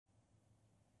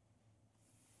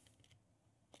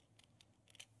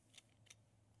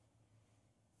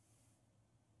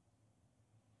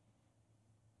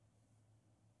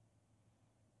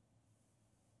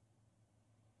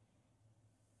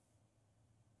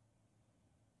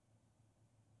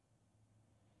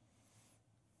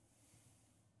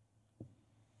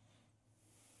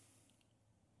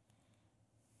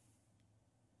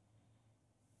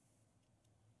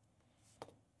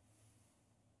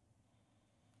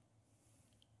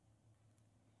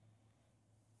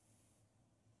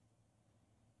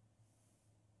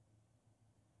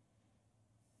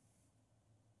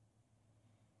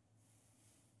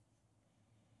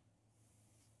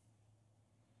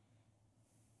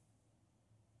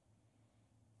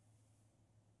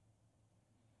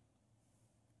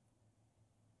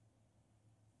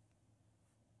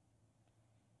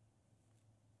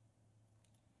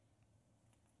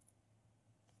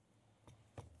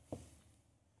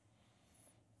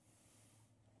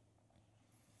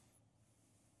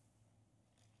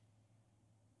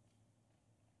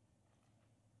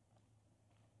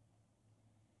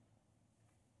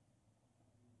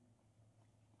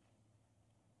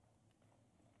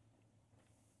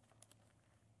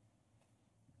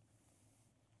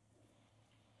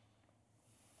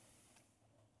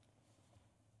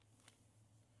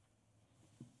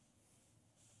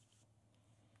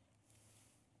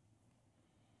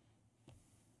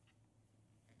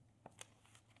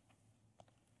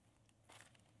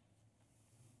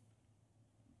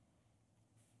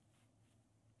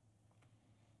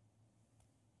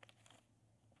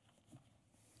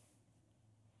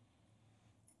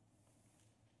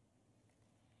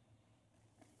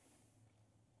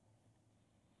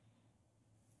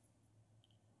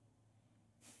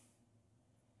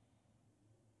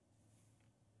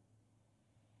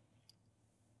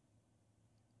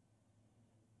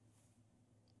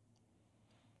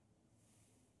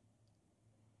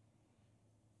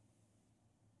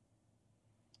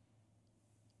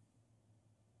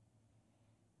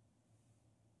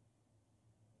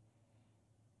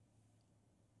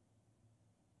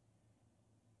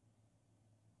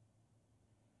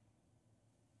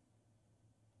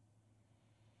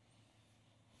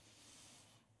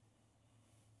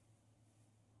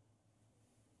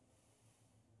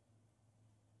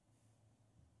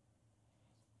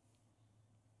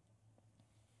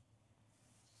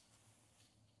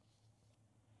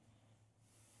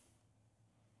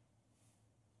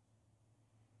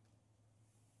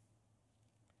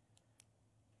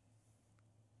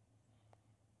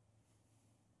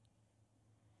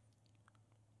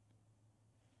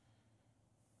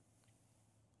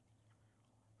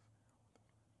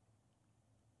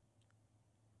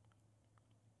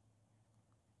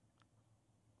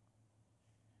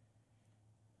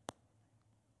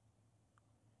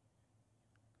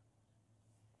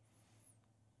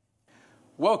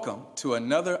Welcome to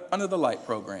another Under the Light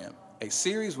program, a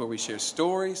series where we share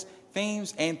stories,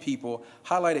 themes, and people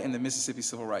highlighted in the Mississippi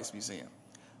Civil Rights Museum.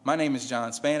 My name is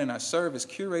John Spann, and I serve as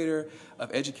Curator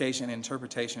of Education and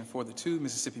Interpretation for the two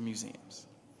Mississippi museums.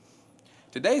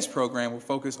 Today's program will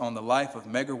focus on the life of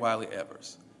Medgar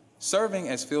Evers. Serving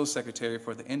as Field Secretary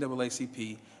for the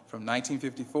NAACP from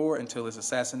 1954 until his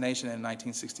assassination in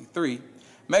 1963,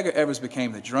 Medgar Evers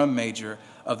became the drum major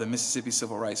of the Mississippi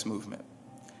Civil Rights Movement.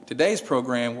 Today's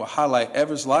program will highlight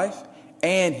Evers' life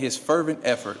and his fervent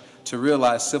effort to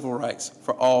realize civil rights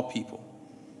for all people.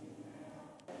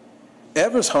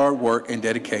 Evers' hard work and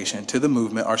dedication to the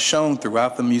movement are shown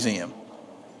throughout the museum.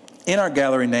 In our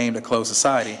gallery named A Closed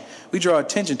Society, we draw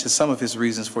attention to some of his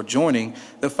reasons for joining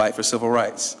the fight for civil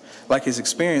rights, like his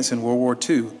experience in World War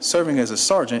II serving as a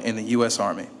sergeant in the U.S.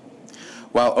 Army.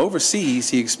 While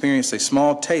overseas, he experienced a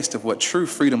small taste of what true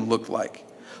freedom looked like,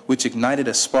 which ignited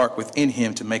a spark within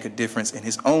him to make a difference in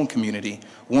his own community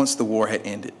once the war had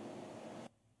ended.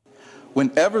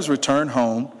 When Evers returned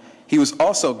home, he was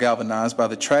also galvanized by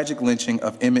the tragic lynching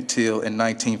of Emmett Till in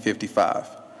 1955.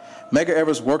 Medgar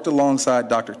Evers worked alongside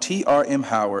Dr. T.R.M.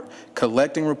 Howard,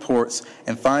 collecting reports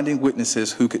and finding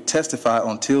witnesses who could testify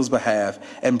on Till's behalf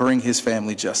and bring his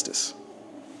family justice.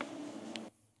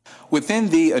 Within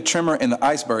the A Tremor in the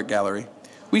Iceberg Gallery,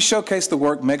 we showcase the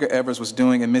work Medgar Evers was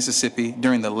doing in Mississippi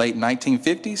during the late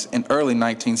 1950s and early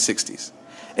 1960s.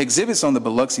 Exhibits on the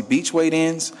Biloxi Beach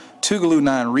wade-ins, Tougaloo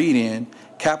 9 read-in,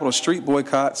 Capitol Street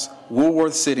boycotts,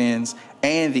 Woolworth sit-ins,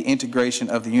 and the integration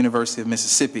of the University of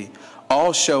Mississippi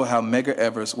all show how Medgar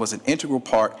Evers was an integral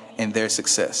part in their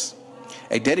success.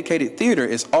 A dedicated theater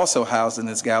is also housed in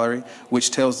this gallery,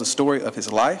 which tells the story of his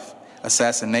life,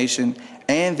 assassination,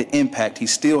 and the impact he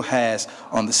still has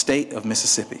on the state of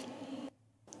Mississippi.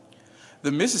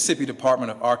 The Mississippi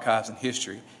Department of Archives and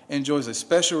History enjoys a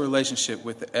special relationship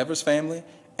with the Evers family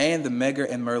and the Medgar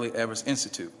and Merle Evers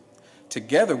Institute.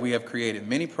 Together, we have created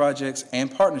many projects and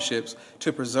partnerships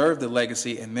to preserve the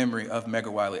legacy and memory of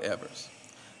Medgar Evers.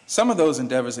 Some of those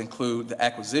endeavors include the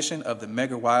acquisition of the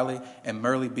Medgar Wiley and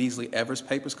Merle Beasley Evers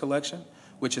Papers collection,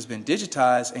 which has been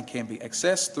digitized and can be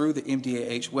accessed through the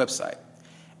MDAH website,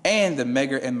 and the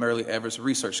Medgar and Merle Evers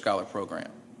Research Scholar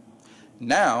Program.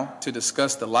 Now, to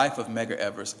discuss the life of Medgar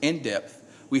Evers in depth,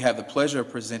 we have the pleasure of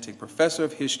presenting Professor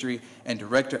of History and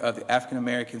Director of the African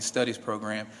American Studies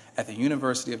Program at the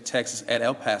University of Texas at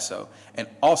El Paso, and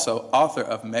also author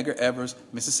of Medgar Evers,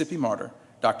 Mississippi Martyr,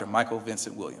 Dr. Michael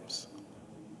Vinson Williams.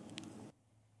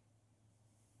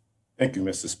 Thank you,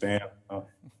 Mr. Spann. I want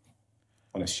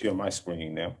to share my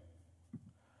screen now.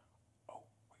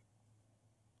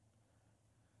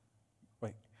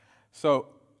 Wait. So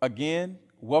again,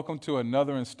 welcome to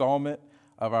another installment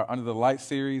of our Under the Light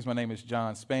series. My name is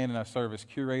John Spann, and I serve as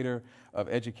Curator of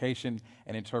Education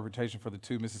and Interpretation for the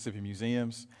two Mississippi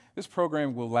museums. This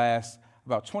program will last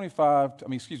about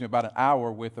about an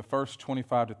hour, with the first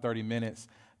 25 to 30 minutes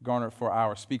garnered for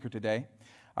our speaker today.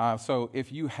 So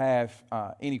if you have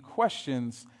any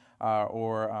questions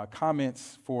or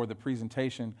comments for the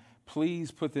presentation,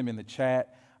 please put them in the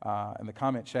chat, in the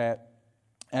comment chat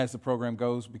as the program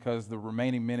goes, because the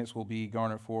remaining minutes will be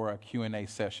garnered for a Q&A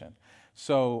session.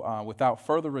 So without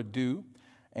further ado,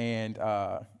 and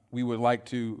we would like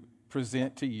to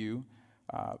present to you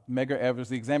Medgar Evers,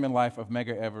 the examined life of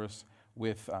Medgar Evers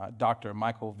with Dr.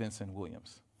 Michael Vinson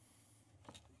Williams.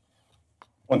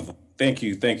 Wonderful. Thank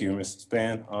you, Mr.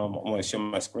 Spann. I want to share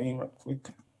my screen real quick.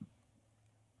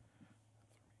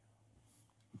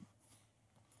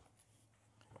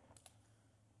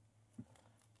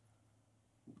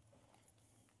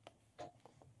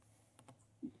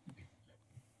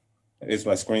 Is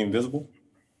my screen visible?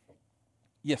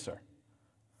 Yes, sir.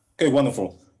 Okay,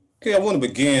 wonderful. Okay, I want to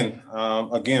begin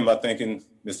again by thanking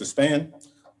Mr. Spann,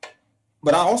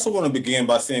 but I also want to begin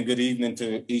by saying good evening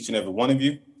to each and every one of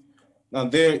you. Now,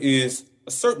 there is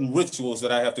certain rituals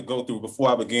that I have to go through before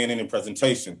I begin any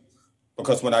presentation,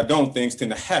 because when I don't, things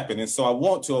tend to happen, and so I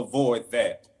want to avoid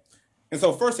that. And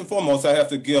so first and foremost, I have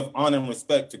to give honor and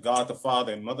respect to God the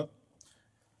Father and Mother,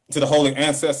 to the holy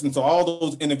ancestors, and to all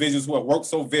those individuals who have worked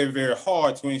so very, very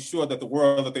hard to ensure that the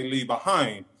world that they leave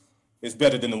behind is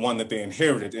better than the one that they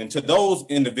inherited. And to those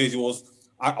individuals,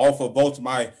 I offer both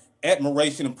my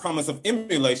admiration and promise of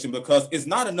emulation, because it's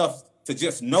not enough to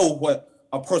just know what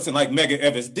a person like Medgar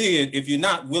Evers did if you're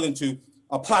not willing to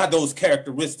apply those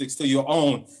characteristics to your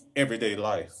own everyday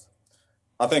life.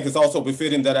 I think it's also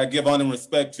befitting that I give honor and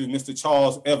respect to Mr.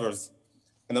 Charles Evers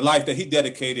and the life that he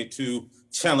dedicated to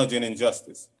challenging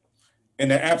injustice. In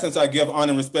their absence, I give honor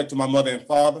and respect to my mother and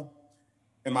father,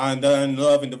 and my undying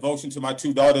love and devotion to my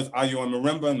two daughters, Ayo and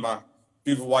Marimba, and my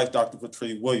beautiful wife, Dr.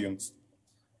 Bharati Williams.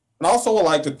 And I also would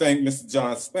like to thank Mr.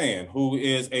 John Spann, who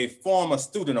is a former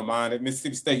student of mine at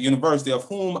Mississippi State University, of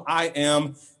whom I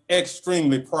am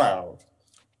extremely proud,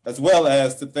 as well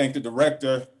as to thank the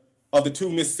director of the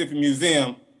two Mississippi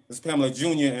Museum, Ms. Pamela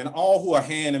Jr., and all who are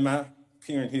hand in my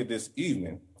appearing here this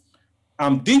evening.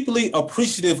 I'm deeply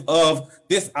appreciative of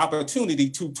this opportunity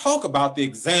to talk about the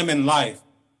examined life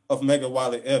of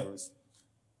Medgar Evers,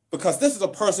 because this is a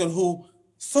person who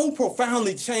so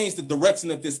profoundly changed the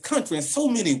direction of this country in so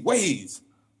many ways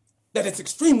that it's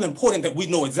extremely important that we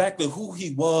know exactly who he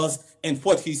was and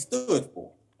what he stood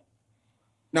for.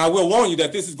 Now, I will warn you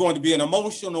that this is going to be an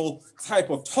emotional type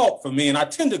of talk for me, and I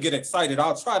tend to get excited.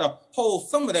 I'll try to hold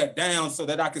some of that down so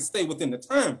that I can stay within the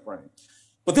time frame.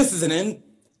 But this is an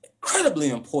incredibly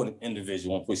important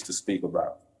individual on which to speak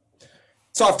about.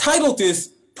 So I've titled this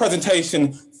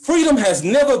presentation, Freedom Has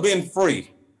Never Been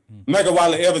Free,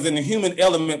 Medgar Evers and the Human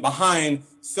Element Behind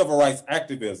Civil Rights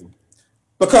Activism.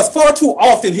 Because far too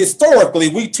often, historically,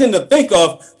 we tend to think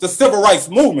of the civil rights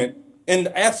movement in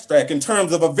the abstract in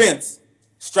terms of events,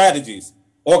 strategies,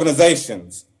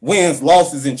 organizations, wins,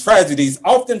 losses, and tragedies,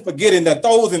 often forgetting that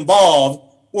those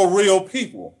involved were real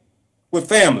people with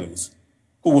families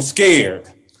who were scared,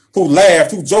 who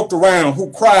laughed, who joked around,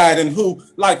 who cried, and who,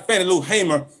 like Fannie Lou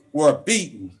Hamer, were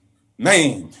beaten,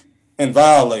 maimed, and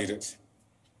violated.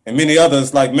 And many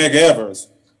others like Medgar Evers,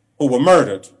 who were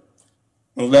murdered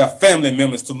and left family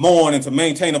members to mourn and to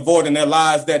maintain a void in their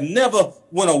lives that never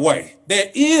went away.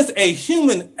 There is a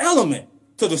human element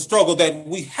to the struggle that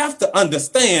we have to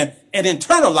understand and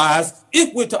internalize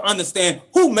if we're to understand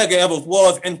who Medgar Evers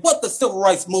was and what the civil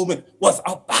rights movement was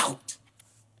about.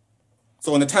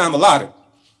 So in the time allotted,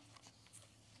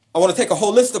 I want to take a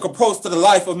holistic approach to the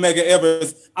life of Medgar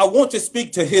Evers. I want to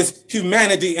speak to his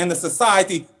humanity and the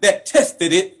society that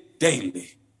tested it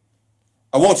daily.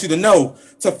 I want you to know,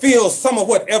 to feel some of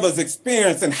what Evers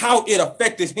experienced and how it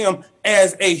affected him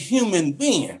as a human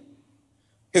being.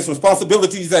 His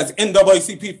responsibilities as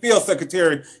NAACP field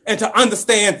secretary, and to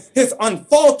understand his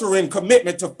unfaltering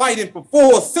commitment to fighting for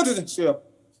full citizenship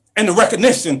and the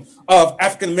recognition of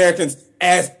African Americans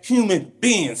as human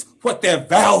beings, what their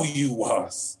value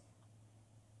was.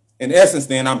 In essence,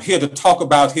 then, I'm here to talk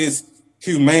about his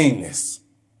humaneness,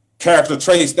 character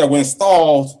traits that were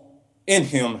installed in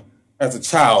him as a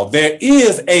child. There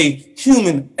is a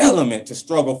human element to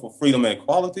struggle for freedom and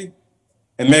equality,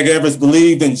 and Medgar Evers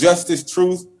believed in justice,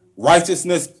 truth,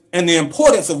 righteousness, and the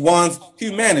importance of one's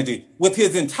humanity with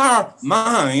his entire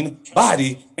mind,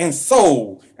 body, and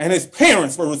soul. And his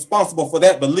parents were responsible for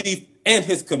that belief and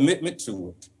his commitment to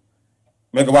it.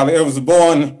 Medgar Evers was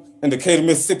born in Decatur,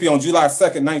 Mississippi on July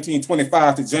 2nd,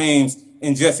 1925 to James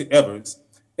and Jessie Evers.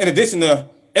 In addition to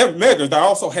Medgar, they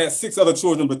also had 6 other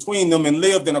children between them and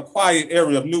lived in a quiet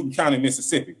area of Newton County,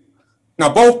 Mississippi.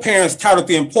 Now, both parents touted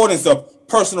the importance of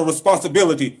personal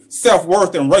responsibility,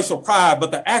 self-worth, and racial pride, but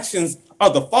the actions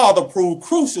of the father proved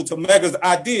crucial to Medgar's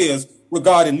ideas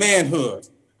regarding manhood,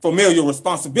 familial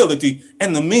responsibility,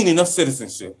 and the meaning of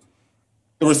citizenship.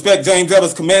 The respect James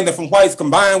Evers commanded from whites,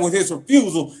 combined with his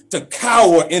refusal to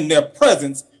cower in their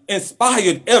presence,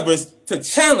 inspired Evers to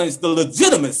challenge the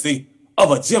legitimacy of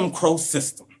a Jim Crow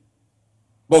system.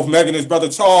 Both Medgar and his brother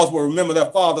Charles will remember their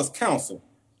father's counsel.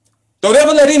 Don't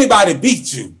ever let anybody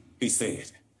beat you, he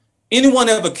said. Anyone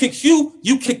ever kicks you,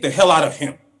 you kick the hell out of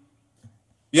him.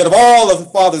 Yet of all of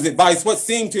his father's advice, what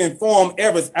seemed to inform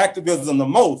Evers' activism the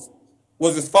most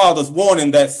was his father's warning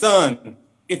that, son,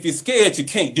 if you're scared, you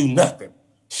can't do nothing.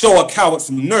 Show a coward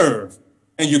some nerve,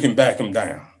 and you can back him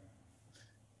down.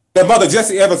 Their mother,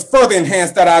 Jessie Evers, further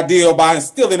enhanced that ideal by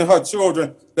instilling in her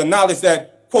children the knowledge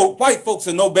that, quote, white folks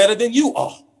are no better than you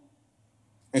are.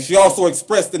 And she also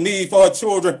expressed the need for her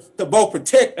children to both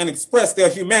protect and express their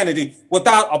humanity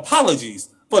without apologies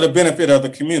for the benefit of the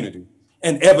community.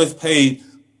 And Evers paid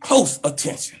close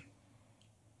attention.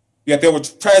 Yet there were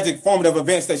tragic formative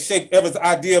events that shaped Evers'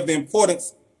 idea of the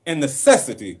importance and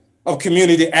necessity of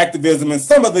community activism, and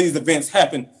some of these events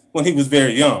happened when he was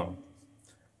very young.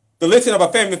 The lynching of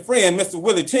a family friend, Mr.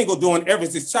 Willie Tingle, during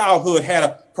Evers' childhood had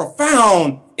a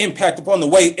profound impact upon the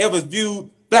way Evers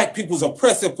viewed Black people's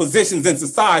oppressive positions in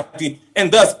society,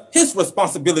 and thus his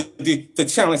responsibility to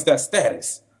challenge that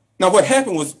status. Now, what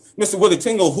happened was Mr. Willie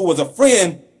Tingle, who was a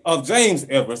friend of James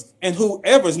Evers and who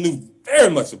Evers knew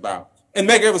very much about, and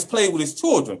Medgar Evers played with his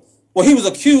children. Well, he was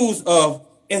accused of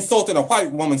insulting a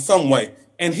white woman some way,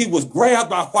 and he was grabbed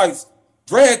by whites,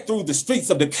 dragged through the streets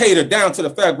of Decatur down to the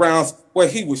fairgrounds, where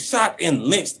he was shot and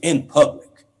lynched in public.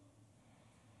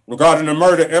 Regarding the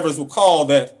murder, Evers recalled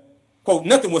that, quote,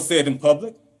 nothing was said in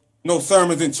public, no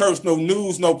sermons in church, no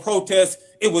news, no protests.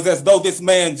 It was as though this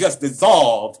man just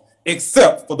dissolved,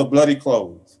 except for the bloody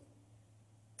clothes.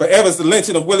 For Evers, the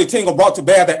lynching of Willie Tingle brought to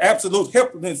bear the absolute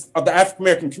helplessness of the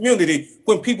African-American community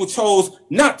when people chose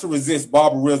not to resist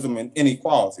barbarism and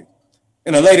inequality.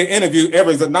 In a later interview,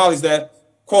 Evers acknowledged that,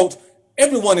 quote,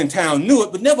 everyone in town knew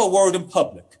it, but never a word in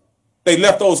public. They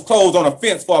left those clothes on a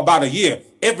fence for about a year.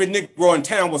 Every Negro in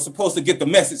town was supposed to get the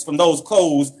message from those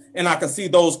clothes, and I can see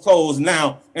those clothes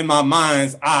now in my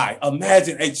mind's eye.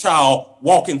 Imagine a child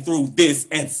walking through this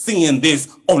and seeing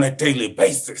this on a daily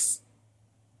basis.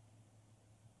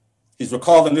 He's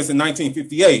recalling this in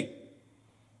 1958,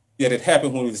 yet it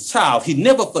happened when he was a child. He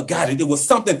never forgot it. It was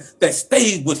something that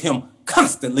stayed with him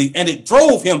constantly, and it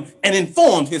drove him and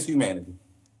informed his humanity.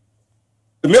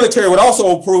 The military would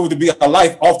also prove to be a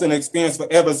life-altering experience for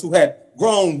Evers, who had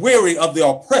grown weary of the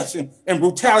oppression and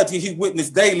brutality he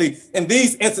witnessed daily, and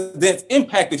these incidents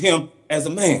impacted him as a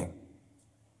man.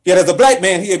 Yet as a Black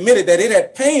man, he admitted that it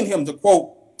had pained him to,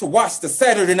 quote, to watch the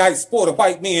Saturday night sport of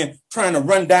white men trying to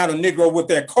run down a Negro with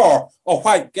their car, or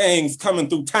white gangs coming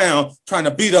through town trying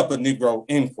to beat up a Negro,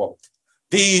 end quote.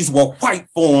 These were white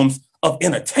forms of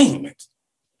entertainment.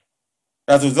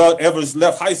 As a result, Evers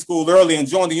left high school early and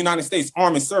joined the United States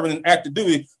Army, serving in active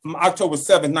duty from October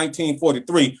 7,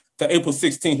 1943 to April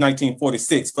 16,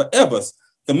 1946. For Evers,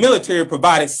 the military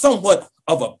provided somewhat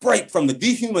of a break from the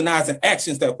dehumanizing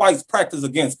actions that whites practiced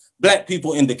against Black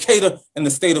people in Decatur and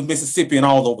the state of Mississippi and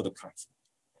all over the country.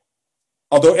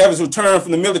 Although Evers returned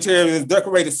from the military as a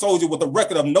decorated soldier with a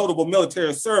record of notable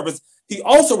military service, he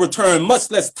also returned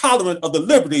much less tolerant of the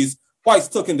liberties whites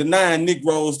took in denying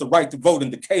Negroes the right to vote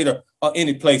in Decatur or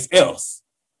any place else.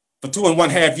 For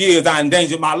 2.5 years, I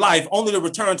endangered my life only to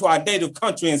return to our native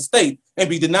country and state and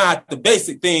be denied the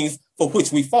basic things for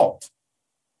which we fought.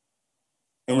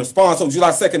 In response, on July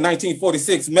 2nd,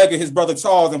 1946, Medgar, his brother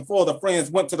Charles, and 4 of the friends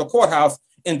went to the courthouse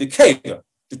in Decatur,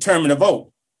 determined to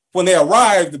vote. When they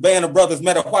arrived, the band of brothers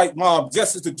met a white mob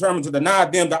just as determined to deny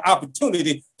them the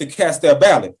opportunity to cast their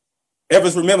ballot.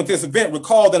 Evers remembered this event,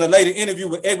 recalled in a later interview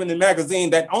with Edwin magazine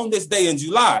that on this day in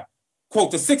July,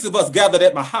 quote, the 6 of us gathered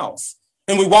at my house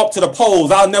and we walked to the polls.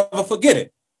 I'll never forget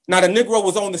it. Not a Negro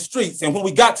was on the streets. And when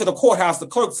we got to the courthouse, the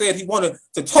clerk said he wanted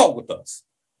to talk with us.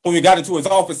 When we got into his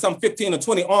office, some 15 or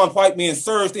 20 armed white men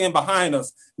surged in behind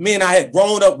us. Men I had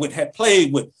grown up with, had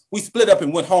played with. We split up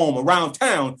and went home. Around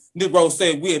town, Negroes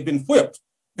said we had been whipped,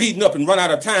 beaten up and run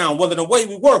out of town. Well, in a way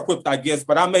we were whipped, I guess,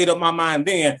 but I made up my mind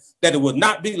then that it would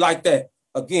not be like that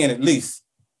again, at least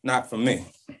not for me.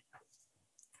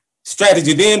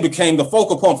 Strategy then became the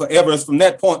focal point for Evers from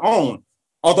that point on.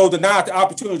 Although denied the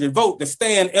opportunity to vote, the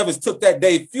stand Evers took that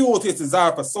day fueled his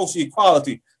desire for social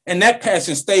equality, and that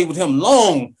passion stayed with him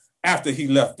long after he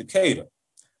left Decatur.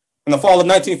 In the fall of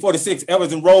 1946,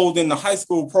 Evers enrolled in the high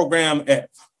school program at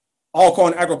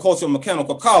Alcorn Agricultural and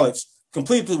Mechanical College,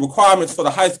 completed the requirements for the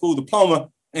high school diploma,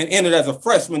 and entered as a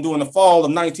freshman during the fall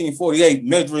of 1948,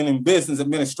 majoring in business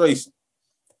administration.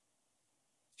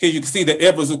 Here you can see that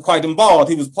Evers was quite involved.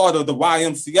 He was part of the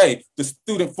YMCA, the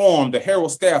student forum, the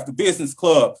Herald staff, the business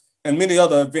club, and many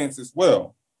other events as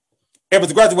well.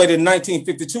 Evers graduated in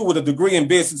 1952 with a degree in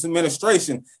business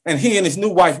administration, and he and his new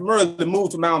wife, Merle,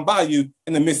 moved to Mound Bayou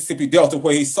in the Mississippi Delta,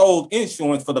 where he sold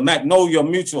insurance for the Magnolia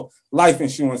Mutual Life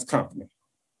Insurance Company.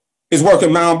 His work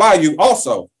in Mound Bayou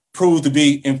also proved to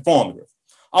be informative.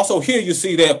 Also here you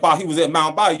see that while he was at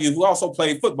Mound Bayou, he also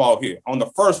played football here. On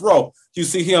the first row, you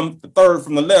see him, the third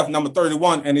from the left, number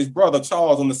 31, and his brother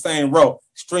Charles on the same row,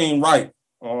 extreme right,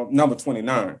 number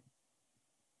 29.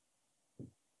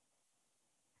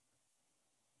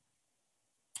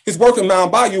 His work in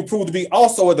Mound Bayou proved to be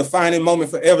also a defining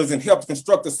moment for Evers and helped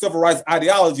construct a civil rights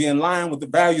ideology in line with the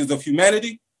values of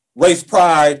humanity, race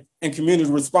pride, and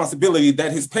community responsibility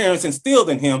that his parents instilled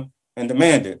in him and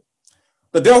demanded.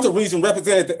 The Delta region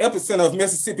represented the epicenter of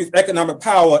Mississippi's economic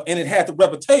power, and it had the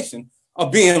reputation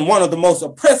of being one of the most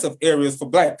oppressive areas for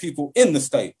Black people in the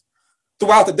state.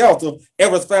 Throughout the Delta,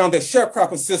 Evers found that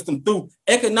sharecropping system through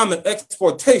economic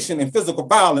exploitation and physical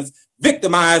violence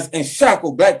victimized and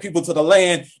shackled Black people to the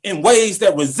land in ways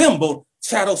that resembled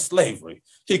chattel slavery.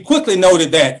 He quickly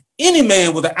noted that any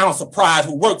man with an ounce of pride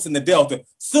who works in the Delta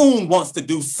soon wants to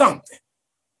do something.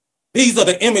 These are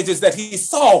the images that he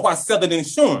saw while selling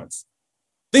insurance.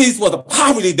 These were the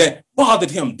poverty that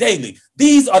bothered him daily.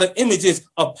 These are the images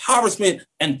of impoverishment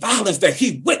and violence that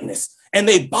he witnessed, and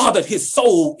they bothered his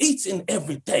soul each and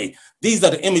every day. These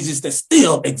are the images that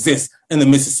still exist in the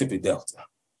Mississippi Delta.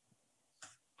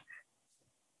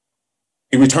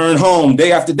 He returned home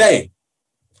day after day,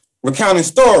 recounting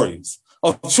stories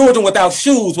of children without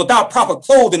shoes, without proper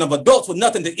clothing, of adults with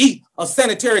nothing to eat, of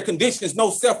sanitary conditions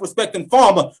no self-respecting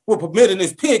farmer would permit in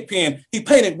his pig pen. He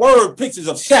painted word pictures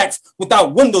of shacks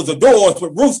without windows or doors,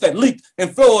 with roofs that leaked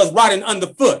and floors rotting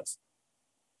underfoot.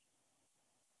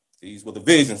 These were the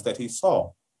visions that he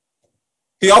saw.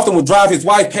 He often would drive his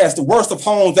wife past the worst of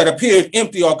homes that appeared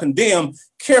empty or condemned,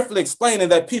 carefully explaining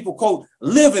that people, quote,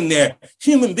 live in there,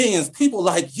 human beings, people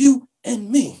like you and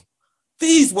me.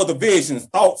 These were the visions,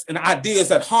 thoughts, and ideas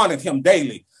that haunted him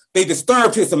daily. They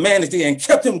disturbed his humanity and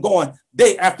kept him going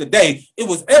day after day. It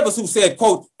was Evers who said,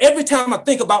 quote, every time I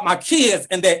think about my kids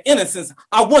and their innocence,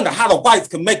 I wonder how the whites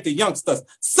can make the youngsters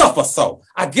suffer so.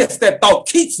 I guess that thought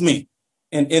keeps me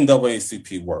in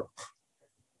NAACP work.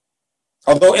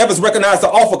 Although Evers recognized the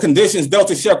awful conditions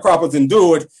Delta sharecroppers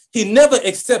endured, he never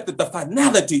accepted the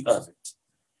finality of it.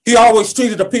 He always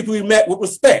treated the people he met with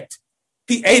respect.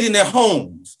 He ate in their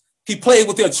homes. He played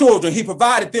with their children. He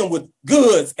provided them with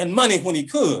goods and money when he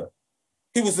could.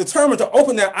 He was determined to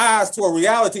open their eyes to a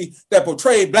reality that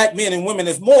portrayed Black men and women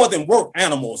as more than work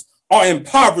animals or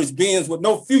impoverished beings with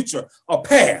no future or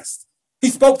past. He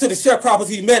spoke to the sharecroppers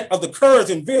he met of the courage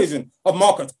and vision of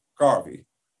Marcus Garvey,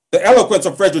 the eloquence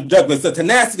of Frederick Douglass, the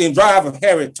tenacity and drive of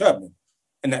Harriet Tubman,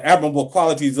 and the admirable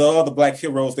qualities of other Black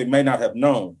heroes they may not have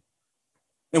known.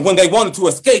 And when they wanted to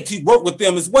escape, he worked with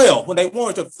them as well. When they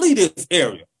wanted to flee this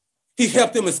area, he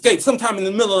helped them escape, sometime in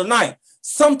the middle of the night,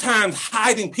 sometimes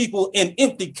hiding people in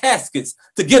empty caskets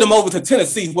to get them over to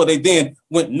Tennessee, where they then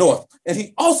went north. And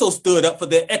he also stood up for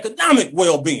their economic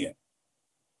well-being.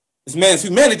 This man's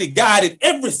humanity guided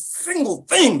every single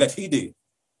thing that he did.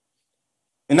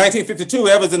 In 1952,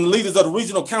 Evers and the leaders of the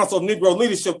Regional Council of Negro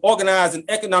Leadership organized an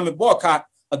economic boycott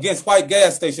against white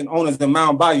gas station owners in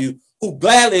Mound Bayou, who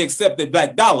gladly accepted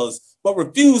Black dollars, but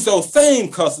refused those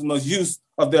same customers' use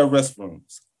of their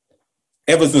restrooms.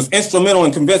 Evers was instrumental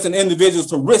in convincing individuals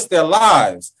to risk their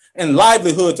lives and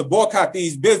livelihood to boycott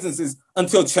these businesses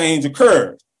until change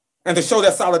occurred. And to show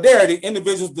their solidarity,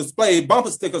 individuals displayed bumper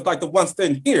stickers like the one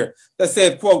sitting here that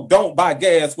said, quote, don't buy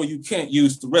gas where you can't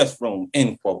use the restroom,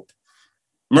 end quote.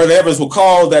 Medgar Evers will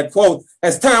call that, quote,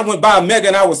 as time went by, Medgar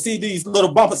and I would see these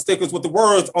little bumper stickers with the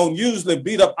words on usually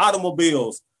beat up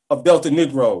automobiles of Delta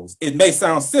Negroes. It may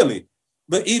sound silly,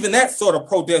 but even that sort of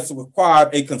protest required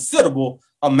a considerable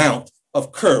amount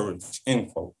of courage, end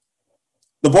quote.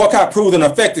 The boycott proved an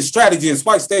effective strategy as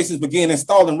white stations began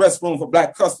installing restrooms for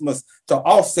Black customers to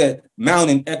offset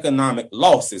mounting economic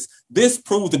losses. This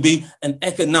proved to be an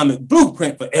economic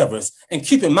blueprint for Evers. And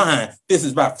keep in mind, this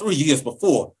is about 3 years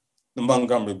before the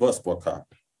Montgomery bus boycott.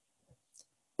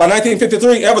 By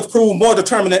 1953, Evers proved more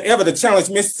determined than ever to challenge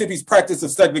Mississippi's practice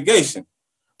of segregation,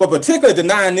 but particularly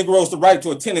denying Negroes the right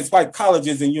to attend its white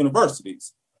colleges and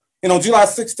universities. And on January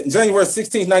 16,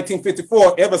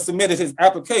 1954, Evers submitted his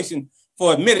application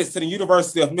for admittance to the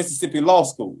University of Mississippi Law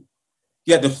School.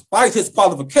 Yet despite his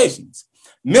qualifications,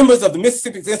 members of the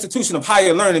Mississippi Institution of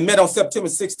Higher Learning met on September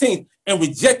 16th and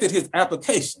rejected his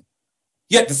application.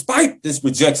 Yet despite this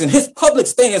rejection, his public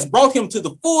stance brought him to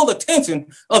the full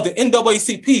attention of the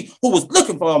NAACP, who was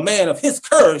looking for a man of his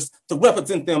courage to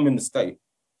represent them in the state.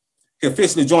 He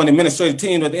officially joined the administrative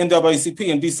team of the NAACP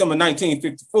in December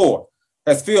 1954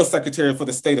 as field secretary for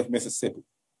the state of Mississippi.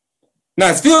 Now,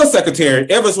 as field secretary,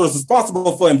 Evers was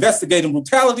responsible for investigating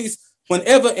brutalities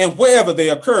whenever and wherever they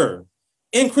occurred,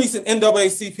 increasing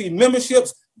NAACP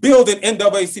memberships, building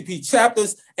NAACP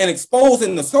chapters, and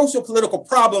exposing the social political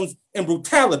problems and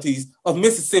brutalities of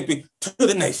Mississippi to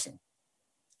the nation.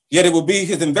 Yet it will be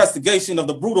his investigation of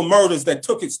the brutal murders that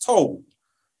took its toll,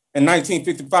 and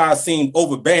 1955 seemed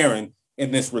overbearing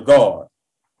in this regard.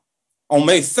 On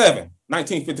May 7,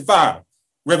 1955,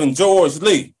 Reverend George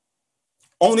Lee,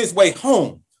 on his way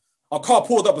home, a car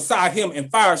pulled up beside him and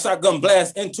fired a shotgun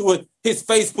blast into it, his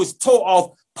face, which tore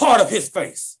off part of his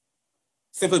face,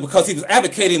 simply because he was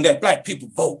advocating that Black people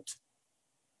vote.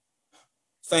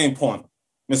 Same point.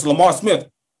 Mr. Lamar Smith,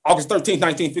 August 13,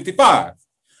 1955,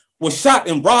 was shot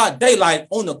in broad daylight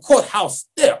on the courthouse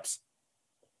steps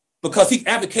because he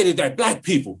advocated that Black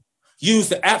people use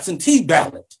the absentee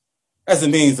ballot as a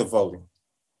means of voting.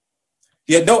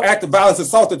 Yet no act of violence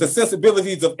assaulted the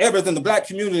sensibilities of Evers and the Black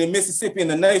community in Mississippi and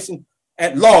the nation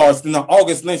at large than the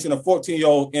August lynching of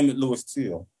 14-year-old Emmett Lewis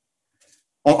Till.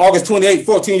 On August 28,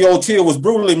 14-year-old Till was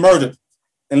brutally murdered,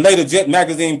 and later Jet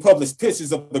magazine published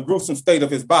pictures of the gruesome state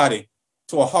of his body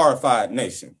to a horrified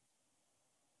nation.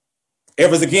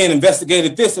 Evers again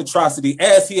investigated this atrocity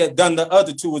as he had done the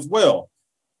other two as well.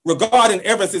 Regarding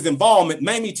Evers' involvement,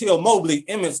 Mamie Till Mobley,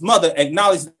 Emmett's mother,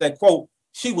 acknowledged that, quote,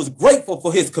 she was grateful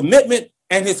for his commitment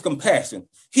and his compassion.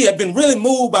 He had been really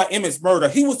moved by Emmett's murder.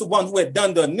 He was the one who had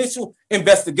done the initial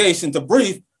investigation to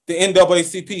brief the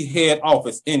NAACP head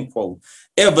office, end quote.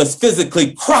 Evers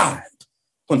physically cried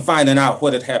when finding out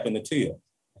what had happened to Till.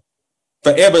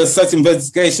 For Evers, such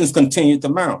investigations continued to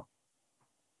mount.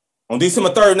 On December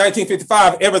 3rd,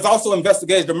 1955, Evers also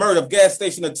investigated the murder of gas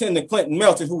station attendant Clinton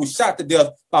Melton, who was shot to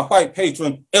death by white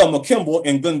patron Elmer Kimball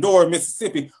in Glendora,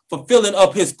 Mississippi, for filling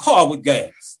up his car with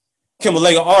gas. Kimball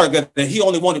later argued that he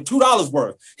only wanted $2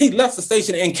 worth. He left the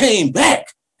station and came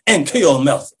back and killed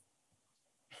Melton.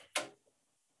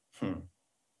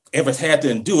 Evers had to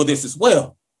endure this as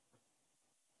well.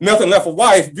 Melton left a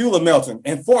wife, Beulah Melton,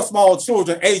 and 4 small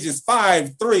children ages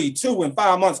 5, 3, 2, and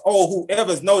 5 months old, who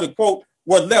Evers noted, quote,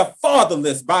 were left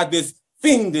fatherless by this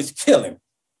fiendish killing.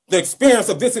 The experience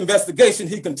of this investigation,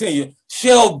 he continued,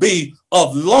 shall be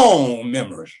of long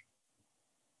memory.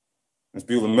 Ms.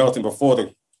 Beulah Melton, before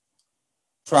the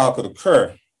trial could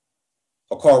occur,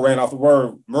 a car ran off the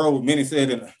road, many said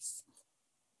in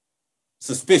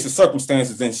suspicious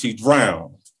circumstances, and she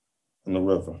drowned in the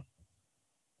river.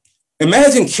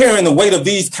 Imagine carrying the weight of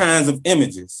these kinds of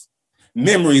images,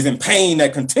 memories, and pain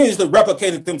that continuously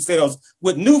replicated themselves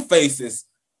with new faces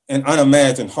and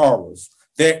unimagined horrors.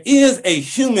 There is a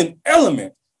human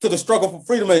element to the struggle for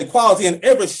freedom and equality, and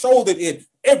Evers shouldered it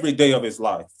every day of his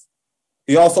life.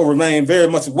 He also remained very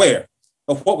much aware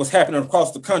of what was happening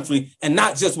across the country, and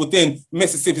not just within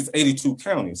Mississippi's 82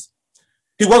 counties.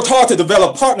 He worked hard to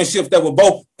develop partnerships that would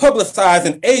both publicize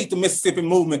and aid the Mississippi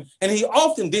movement, and he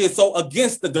often did so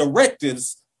against the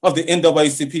directives of the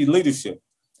NAACP leadership.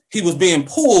 He was being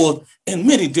pulled in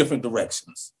many different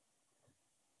directions.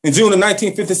 In June of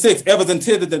 1956, Evers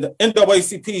attended the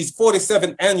NAACP's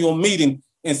 47th annual meeting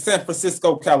in San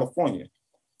Francisco, California.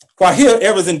 While here,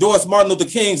 Evers endorsed Martin Luther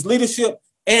King's leadership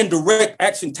and direct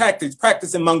action tactics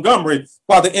practiced in Montgomery,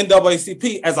 while the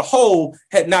NAACP as a whole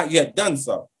had not yet done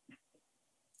so.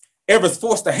 Evers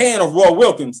forced the hand of Roy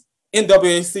Wilkins,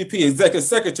 NAACP executive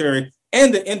secretary,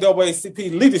 and the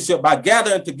NAACP leadership by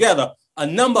gathering together a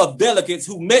number of delegates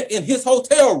who met in his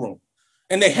hotel room.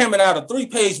 And they hammered out a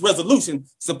 3-page resolution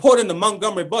supporting the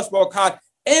Montgomery bus boycott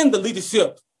and the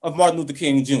leadership of Martin Luther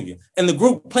King Jr. And the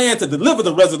group planned to deliver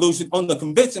the resolution on the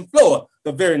convention floor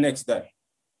the very next day.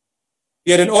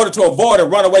 Yet in order to avoid a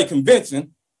runaway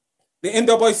convention, the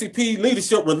NAACP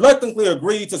leadership reluctantly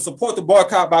agreed to support the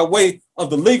boycott by way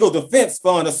of the legal defense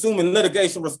fund, assuming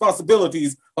litigation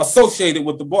responsibilities associated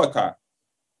with the boycott.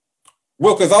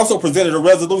 Wilkins also presented a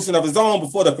resolution of his own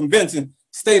before the convention,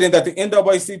 stating that the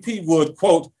NAACP would,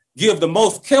 quote, give the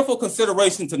most careful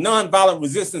consideration to nonviolent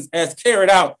resistance as carried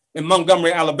out in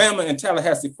Montgomery, Alabama, and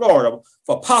Tallahassee, Florida,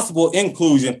 for possible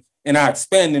inclusion in our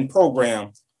expanding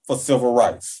program for civil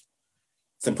rights.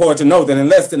 It's important to note that in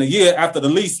less than a year after the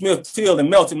Lee Smith, Till, and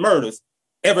Melton murders,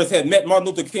 Evers had met Martin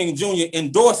Luther King Jr.,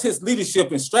 endorsed his leadership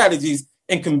and strategies,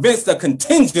 and convinced a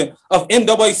contingent of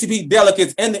NAACP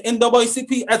delegates and the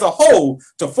NAACP as a whole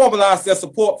to formalize their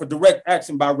support for direct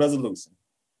action by resolution.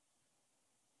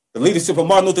 The leadership of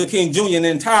Martin Luther King Jr. and the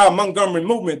entire Montgomery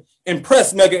movement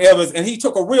impressed Medgar Evers, and he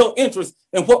took a real interest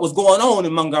in what was going on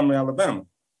in Montgomery, Alabama.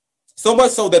 So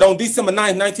much so that on December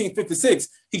 9, 1956,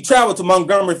 he traveled to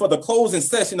Montgomery for the closing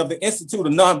session of the Institute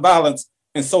of Nonviolence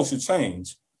and Social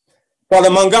Change. While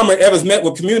in Montgomery, Evers met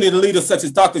with community leaders such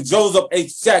as Dr. Joseph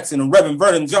H. Jackson and Reverend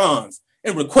Vernon Johns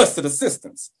and requested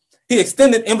assistance. He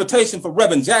extended invitation for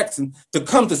Reverend Jackson to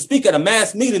come to speak at a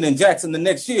mass meeting in Jackson the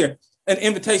next year, an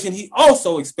invitation he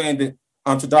also expanded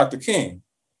to Dr. King.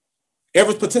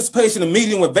 Evers' participation in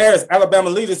meeting with various Alabama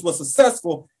leaders was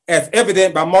successful, as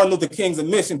evident by Martin Luther King's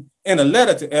admission in a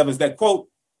letter to Evers that, quote,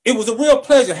 it was a real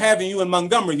pleasure having you in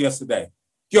Montgomery yesterday.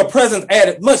 Your presence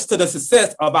added much to the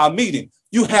success of our meeting.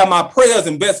 You have my prayers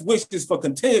and best wishes for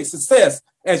continued success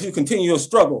as you continue your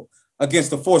struggle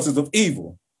against the forces of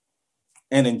evil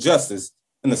and injustice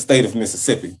in the state of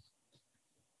Mississippi.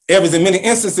 Evers, in many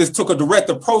instances, took a direct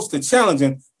approach to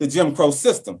challenging the Jim Crow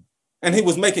system, and he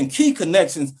was making key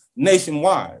connections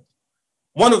nationwide.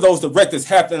 One of those directives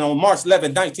happened on March 11,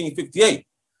 1958,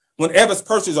 when Evers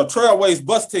purchased a Trailways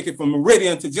bus ticket from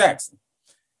Meridian to Jackson.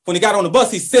 When he got on the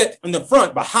bus, he sat in the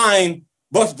front behind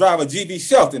bus driver G.B.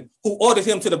 Shelton, who ordered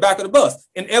him to the back of the bus,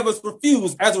 and Evers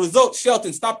refused. As a result,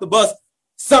 Shelton stopped the bus,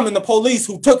 summoned the police,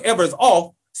 who took Evers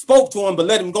off, spoke to him, but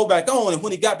let him go back on. And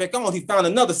when he got back on, he found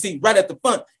another seat right at the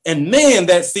front and manned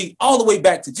that seat all the way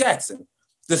back to Jackson,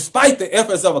 despite the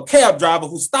efforts of a cab driver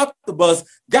who stopped the bus,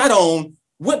 got on,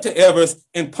 went to Evers,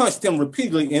 and punched him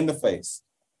repeatedly in the face.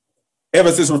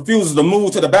 Evers' refusal to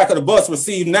move to the back of the bus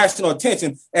received national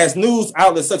attention as news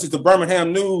outlets such as the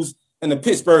Birmingham News and the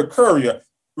Pittsburgh Courier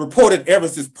reported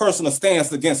Evers' personal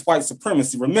stance against white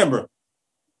supremacy. Remember,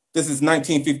 this is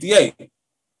 1958,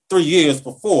 3 years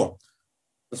before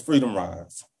the Freedom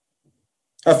Rise.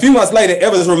 A few months later,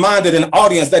 Evers reminded an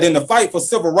audience that in the fight for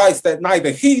civil rights that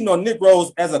neither he nor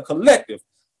Negroes as a collective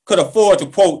could afford to,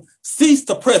 quote, cease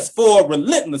to press forward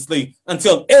relentlessly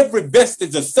until every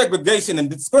vestige of segregation and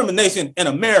discrimination in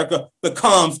America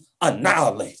becomes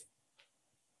annihilated.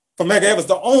 For Medgar Evers,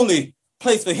 the only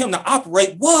place for him to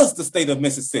operate was the state of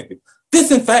Mississippi.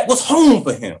 This, in fact, was home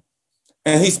for him.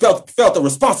 And he felt a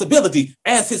responsibility,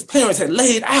 as his parents had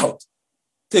laid out,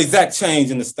 to exact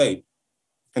change in the state.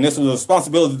 And this was a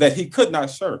responsibility that he could not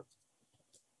shirk.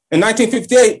 In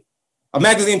 1958, a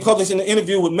magazine published an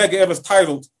interview with Medgar Evers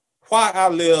titled, "Why I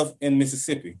Live in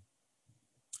Mississippi."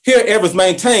 Here, Evers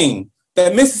maintained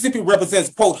that Mississippi represents,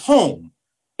 quote, home.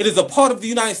 It is a part of the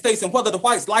United States, and whether the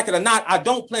whites like it or not, I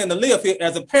don't plan to live here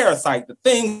as a parasite. The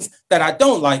things that I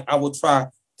don't like, I will try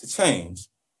to change.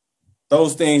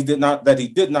 Those things that he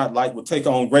did not like would take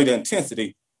on greater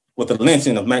intensity with the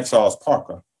lynching of Mack Charles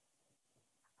Parker.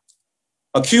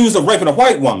 Accused of raping a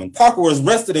white woman, Parker was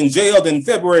arrested and jailed in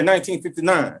February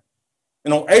 1959.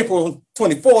 And on April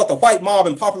 24th, a white mob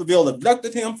in Poplarville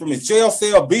abducted him from his jail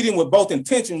cell, beat him with both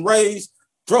intention rage,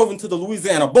 drove him to the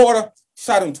Louisiana border,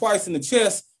 shot him twice in the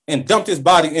chest, and dumped his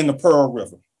body in the Pearl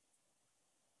River.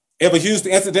 Evers used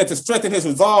the incident to strengthen his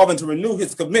resolve and to renew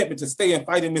his commitment to stay and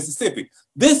fight in Mississippi.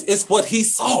 This is what he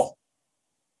saw.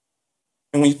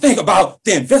 And when you think about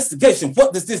the investigation,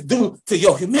 what does this do to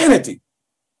your humanity?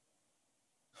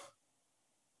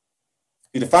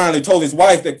 He finally told his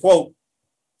wife that, quote,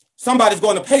 somebody's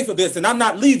going to pay for this and I'm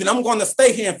not leaving. I'm going to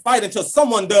stay here and fight until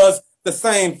someone does the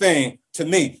same thing to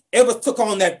me. Evers took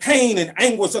on that pain and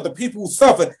anguish of the people who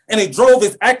suffered, and he drove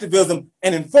his activism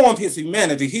and informed his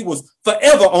humanity. He was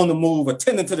forever on the move,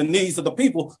 attending to the needs of the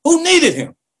people who needed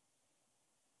him.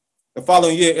 The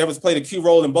following year, Evers played a key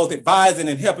role in both advising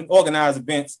and helping organize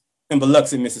events in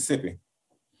Biloxi, Mississippi.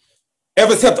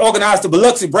 Evers helped organize the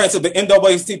Biloxi branch of the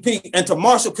NAACP and to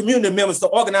marshal community members to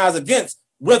organize against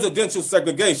residential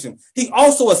segregation. He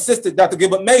also assisted Dr.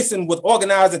 Gilbert Mason with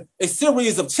organizing a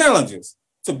series of challenges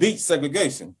to beat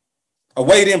segregation. A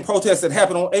weighed-in protest that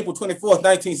happened on April 24th,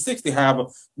 1960, however,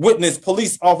 witnessed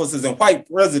police officers and white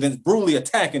residents brutally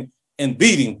attacking and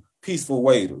beating peaceful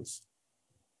waiters.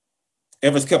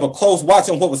 Evers kept a close watch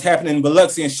on what was happening in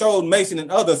Biloxi and showed Mason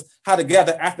and others how to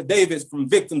gather affidavits from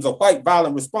victims of white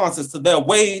violent responses to their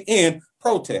weighed-in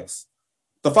protests.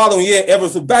 The following year,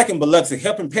 Evers was back in Biloxi,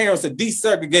 helping parents to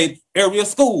desegregate area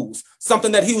schools,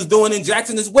 something that he was doing in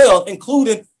Jackson as well,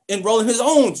 including enrolling his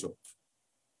own children.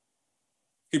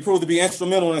 He proved to be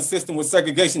instrumental in assisting with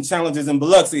segregation challenges in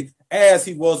Biloxi, as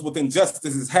he was with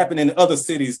injustices happening in other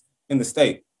cities in the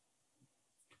state.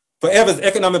 For Evers,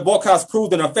 economic boycotts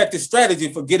proved an effective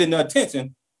strategy for getting the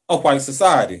attention of white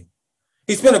society.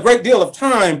 He spent a great deal of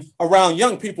time around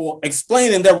young people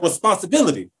explaining their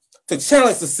responsibility to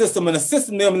challenge the system and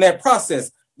assisting them in that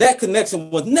process. That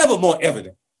connection was never more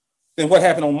evident than what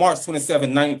happened on March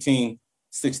 27,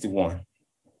 1961.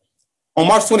 On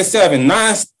March 27,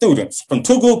 9 students from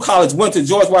Tougaloo College went to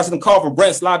George Washington Carver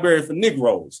Branch Library for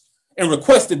Negroes and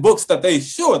requested books that they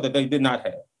assured that they did not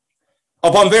have.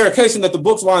 Upon verification that the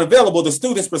books were unavailable, the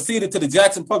students proceeded to the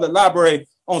Jackson Public Library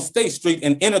on State Street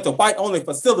and entered the white-only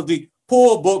facility,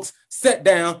 pulled books, sat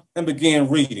down, and began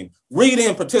reading.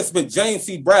 Read-in participant James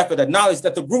C. Bradford acknowledged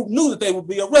that the group knew that they would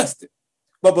be arrested,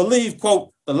 but believed,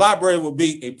 quote, the library would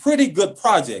be a pretty good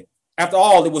project. After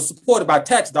all, it was supported by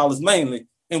tax dollars mainly,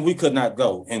 and we could not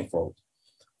go, end quote.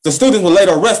 The students were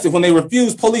later arrested when they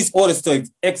refused police orders to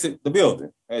exit the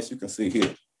building, as you can see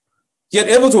here. Yet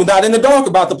Evers was not in the dark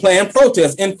about the planned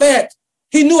protest. In fact,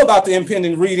 he knew about the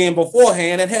impending read-in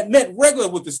beforehand and had met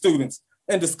regularly with the students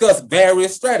and discussed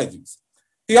various strategies.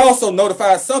 He also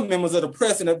notified some members of the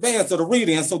press in advance of the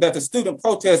read-in so that the student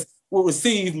protest would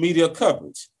receive media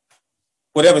coverage.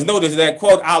 What Evers noticed that,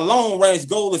 quote, our long-range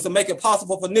goal is to make it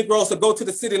possible for Negroes to go to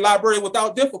the city library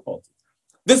without difficulty.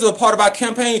 This is a part of our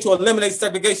campaign to eliminate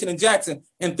segregation in Jackson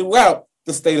and throughout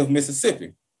the state of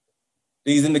Mississippi.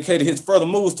 These indicated his further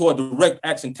moves toward direct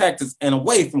action tactics and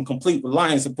away from complete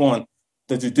reliance upon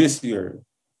the judiciary.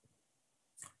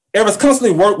 Evers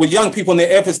constantly worked with young people in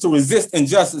their efforts to resist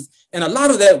injustice, and a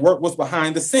lot of that work was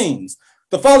behind the scenes.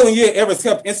 The following year, Evers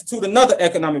helped institute another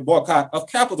economic boycott of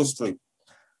Capitol Street.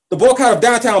 The boycott of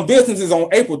downtown businesses on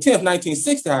April 10,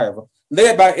 1960, however,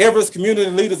 led by Evers, community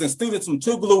leaders, and students from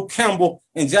Tougaloo, Campbell,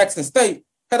 and Jackson State,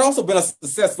 had also been a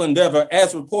successful endeavor.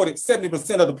 As reported,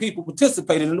 70% of the people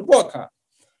participated in the boycott.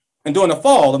 And during the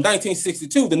fall of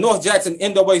 1962, the North Jackson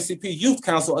NAACP Youth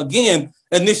Council again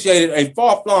initiated a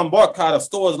far-flung boycott of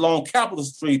stores along Capitol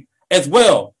Street as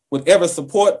well, with Evers'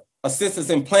 support, assistance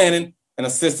in planning, and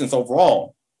assistance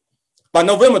overall. By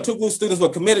November, two group students were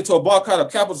committed to a boycott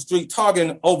of Capitol Street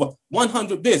targeting over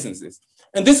 100 businesses.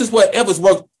 And this is where Evers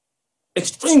worked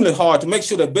extremely hard to make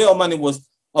sure that bail money was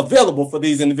available for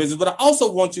these individuals. But I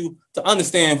also want you to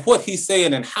understand what he's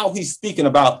saying and how he's speaking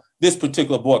about this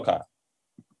particular boycott.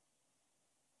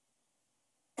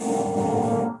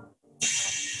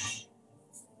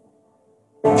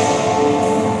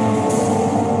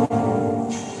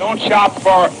 Don't shop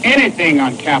for anything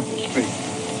on Capitol Street.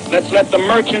 Let's let the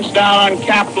merchants down on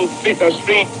Capitol Street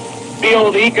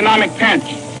feel the economic pinch.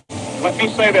 Let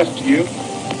me say this to you.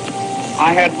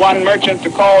 I had one merchant to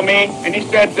call me, and he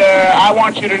said, I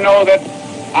want you to know that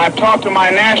I've talked to my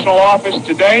national office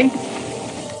today,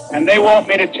 and they want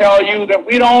me to tell you that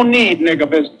we don't need nigger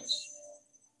business.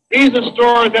 These are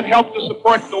stores that help to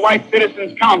support the White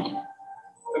Citizens Council,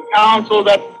 the council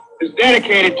that is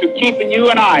dedicated to keeping you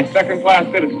and I second-class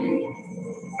citizens.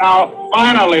 Now,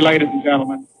 finally, ladies and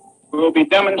gentlemen, we'll be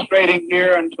demonstrating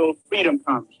here until freedom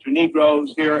comes to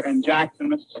Negroes here in Jackson,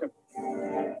 Mississippi.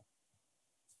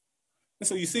 And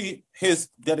so you see his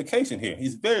dedication here.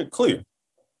 He's very clear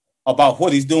about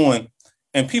what he's doing,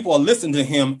 and people are listening to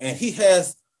him, and he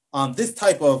has this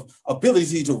type of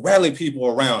ability to rally people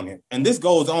around him. And this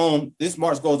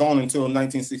march goes on until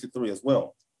 1963 as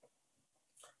well.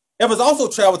 Evers also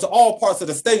traveled to all parts of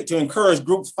the state to encourage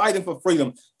groups fighting for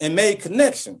freedom and made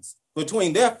connections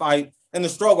between their fight and the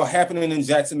struggle happening in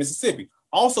Jackson, Mississippi.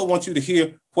 I also want you to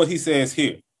hear what he says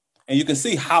here, and you can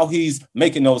see how he's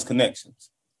making those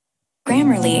connections.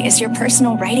 Grammarly is your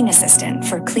personal writing assistant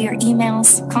for clear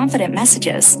emails, confident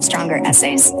messages, stronger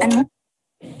essays, and more.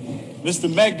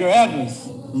 Mr. Medgar Evers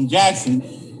from Jackson,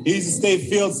 he's the state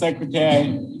field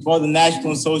secretary for the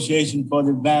National Association for the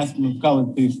Advancement of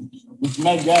Colored People. Mr.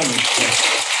 Medgar Evers.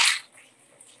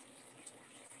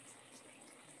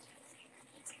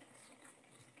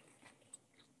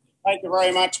 Thank you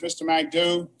very much, Mr.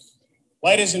 McDo.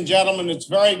 Ladies and gentlemen, it's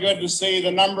very good to see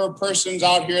the number of persons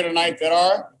out here tonight that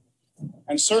are.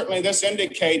 And certainly this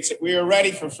indicates that we are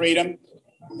ready for freedom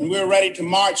and we're ready to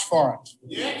march for it.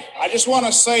 Yeah. I just want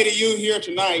to say to you here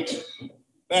tonight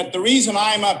that the reason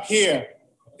I'm up here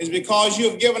is because you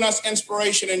have given us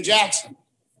inspiration in Jackson.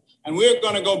 And we're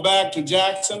going to go back to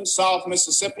Jackson, South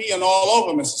Mississippi, and all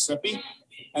over Mississippi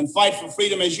and fight for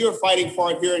freedom as you're fighting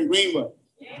for it here in Greenwood.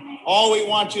 All we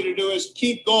want you to do is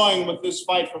keep going with this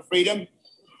fight for freedom.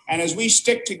 And as we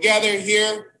stick together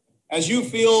here, as you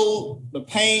feel the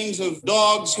pains of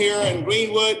dogs here in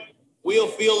Greenwood, we'll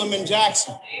feel them in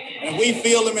Jackson. And if we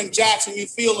feel them in Jackson, you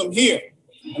feel them here.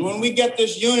 And when we get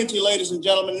this unity, ladies and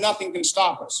gentlemen, nothing can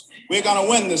stop us. We're going to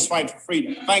win this fight for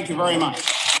freedom. Thank you very much.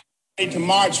 Ready to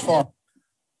march for.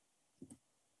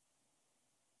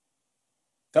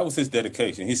 That was his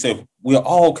dedication. He said, we're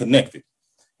all connected.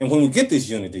 And when we get this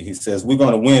unity, he says, we're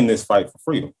going to win this fight for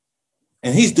freedom.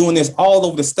 And he's doing this all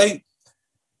over the state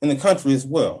and the country as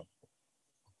well.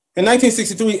 In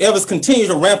 1963, Evers continued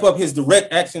to ramp up his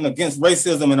direct action against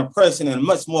racism and oppression in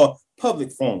much more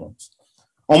public forums.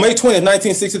 On May 20,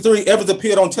 1963, Evers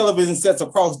appeared on television sets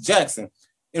across Jackson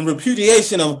in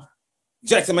repudiation of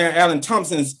Jackson Mayor Allen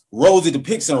Thompson's rosy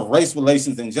depiction of race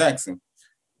relations in Jackson.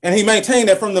 And he maintained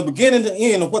that from the beginning to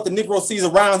end of what the Negro sees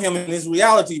around him and his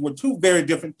reality were two very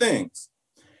different things.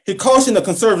 He cautioned the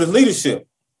conservative leadership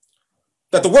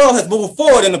that the world has moved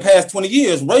forward in the past 20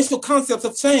 years. Racial concepts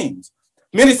have changed.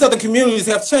 Many Southern communities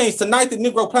have changed. Tonight, the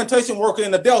Negro plantation worker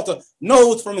in the Delta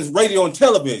knows from his radio and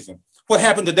television what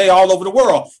happened today all over the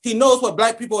world. He knows what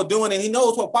Black people are doing, and he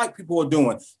knows what white people are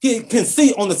doing. He can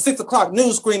see on the 6 o'clock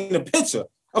news screen the picture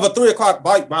of a 3 o'clock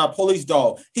bite by a police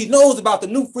dog. He knows about the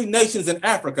new free nations in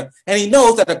Africa, and he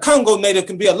knows that a Congo native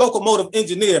can be a locomotive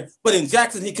engineer, but in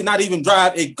Jackson, he cannot even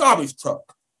drive a garbage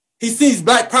truck. He sees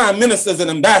Black prime ministers and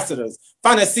ambassadors,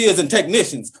 financiers and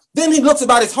technicians. Then he looks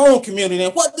about his home community,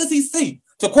 and what does he see?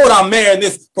 To quote our mayor in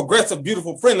this progressive,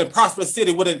 beautiful, friendly, prosperous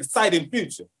city with an exciting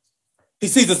future. He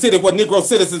sees a city where Negro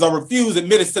citizens are refused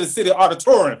admittance to the city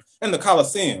auditorium and the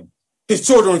Coliseum. His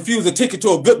children refuse a ticket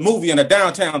to a good movie in a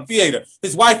downtown theater.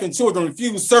 His wife and children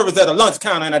refuse service at a lunch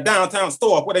counter in a downtown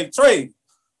store where they trade.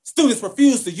 Students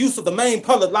refuse the use of the main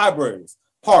public libraries,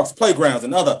 parks, playgrounds,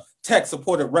 and other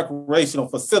tax-supported recreational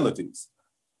facilities.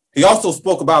 He also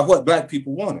spoke about what Black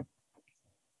people wanted.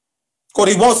 Quote,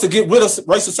 he wants to get rid of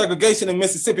racial segregation in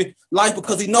Mississippi life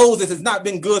because he knows this has not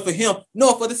been good for him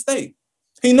nor for the state.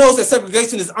 He knows that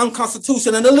segregation is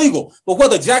unconstitutional and illegal, but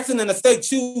whether Jackson and the state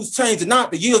choose change or not,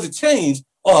 the years of change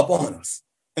are upon us.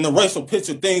 And in the racial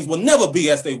picture, things will never be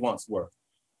as they once were.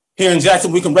 Here in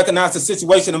Jackson, we can recognize the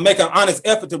situation and make an honest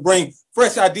effort to bring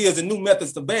fresh ideas and new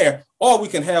methods to bear, or we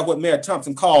can have what Mayor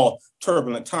Thompson called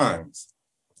turbulent times.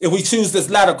 If we choose this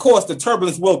latter course, the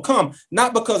turbulence will come,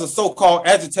 not because of so-called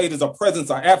agitators or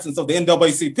presence or absence of the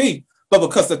NAACP, but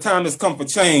because the time has come for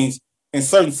change and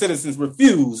certain citizens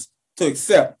refuse to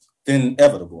accept the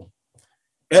inevitable.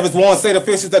 Evers warned state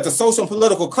officials that the social and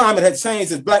political climate had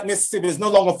changed as Black Mississippi is no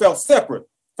longer felt separate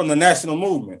from the national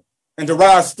movement and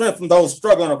derives strength from those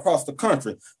struggling across the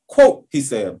country. Quote, he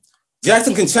said,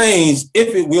 "Jackson can change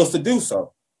if it wills to do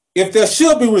so. If there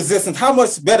should be resistance, how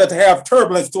much better to have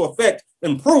turbulence to affect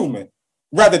improvement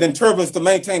rather than turbulence to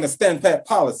maintain a stand-pat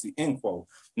policy," end quote.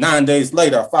 9 days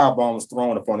later, a firebomb was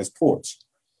thrown upon his porch.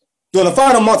 During the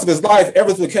final months of his life,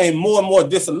 Evers became more and more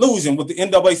disillusioned with the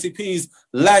NAACP's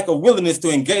lack of willingness to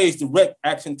engage direct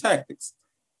action tactics.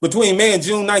 Between May and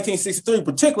June 1963,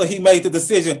 particularly, he made the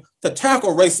decision to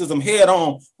tackle racism head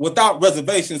on without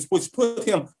reservations, which put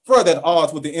him further at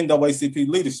odds with the NAACP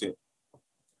leadership.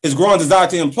 His growing desire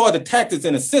to employ the tactics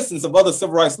and assistance of other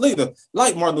civil rights leaders,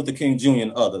 like Martin Luther King Jr.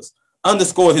 and others,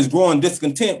 underscored his growing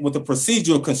discontent with the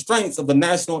procedural constraints of the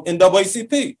national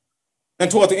NAACP.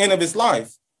 And toward the end of his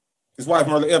life, his wife,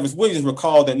 Martyr Evers Williams,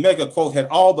 recalled that Medgar, quote, had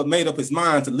all but made up his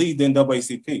mind to leave the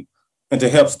NAACP and to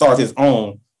help start his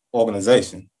own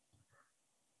organization.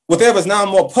 With Evers now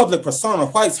more public persona,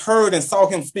 whites heard and saw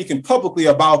him speaking publicly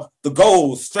about the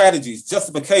goals, strategies,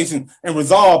 justification, and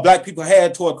resolve Black people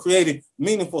had toward creating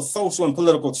meaningful social and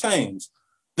political change.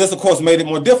 This, of course, made it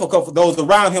more difficult for those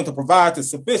around him to provide the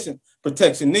sufficient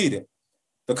protection needed.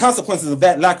 The consequences of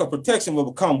that lack of protection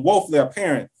will become woefully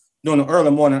apparent during the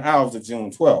early morning hours of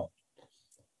June 12th.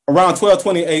 Around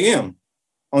 12:20 a.m.,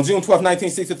 on June 12,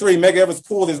 1963, Medgar Evers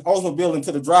pulled his Oldsmobile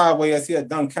into the driveway as he had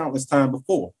done countless times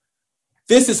before.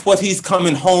 This is what he's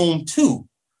coming home to.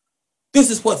 This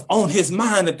is what's on his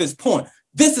mind at this point.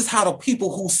 This is how the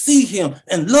people who see him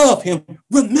and love him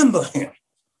remember him.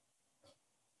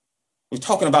 We're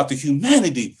talking about the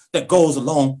humanity that goes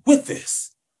along with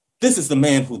this. This is the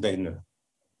man who they knew.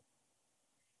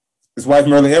 His wife,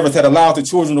 Martyr Evers, had allowed the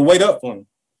children to wait up for him.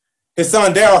 His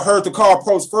son, Darryl, heard the car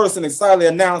approach first and excitedly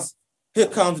announced, "Here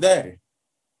comes Daddy."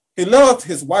 He loved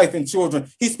his wife and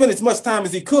children. He spent as much time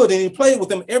as he could, and he played with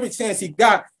them every chance he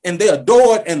got, and they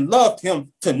adored and loved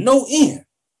him to no end.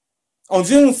 On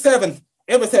June 7th,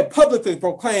 Evers had publicly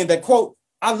proclaimed that, quote,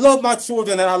 "I love my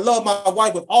children and I love my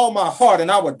wife with all my heart, and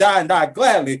I would die and die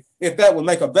gladly if that would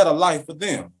make a better life for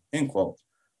them," end quote.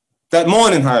 That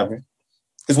morning, however,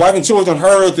 his wife and children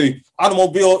heard the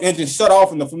automobile engine shut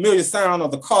off and the familiar sound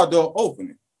of the car door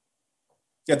opening.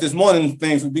 Yet this morning,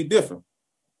 things would be different.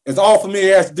 As all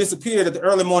familiarity disappeared at the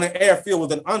early morning air filled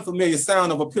with an unfamiliar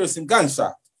sound of a piercing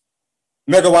gunshot.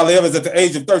 Medgar Evers, at the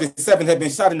age of 37, had been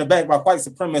shot in the back by white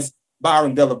supremacist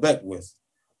Byron Della Beckwith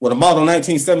with a model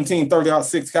 1917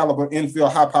 .30-06 caliber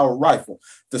Enfield high-powered rifle.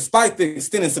 Despite the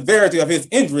extent and severity of his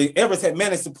injury, Evers had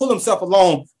managed to pull himself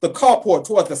along the carport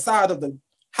toward the side of the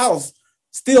house,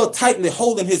 still tightly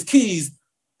holding his keys,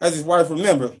 as his wife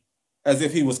remembered, as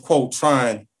if he was, quote,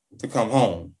 trying to come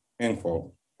home, end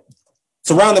quote.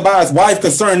 Surrounded by his wife,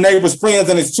 concerned neighbors, friends,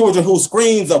 and his children whose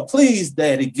screams of, "Please,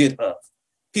 Daddy, get up,"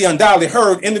 he undoubtedly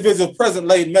heard individuals present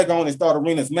laid Medgar on his daughter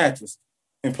Rena's mattress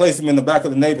and placed him in the back of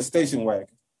the neighbor's station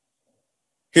wagon.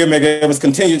 Here, Medgar Evers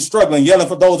continued struggling, yelling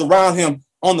for those around him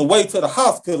on the way to the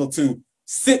hospital to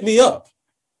 "sit me up."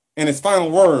 And his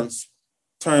final words,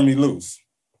 "turn me loose."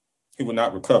 He would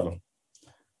not recover.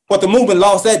 What the movement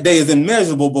lost that day is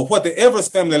immeasurable, but what the Evers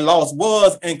family lost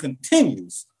was and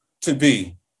continues to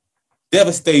be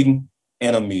devastating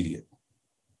and immediate.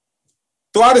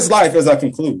 Throughout his life, as I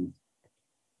conclude,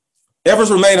 Evers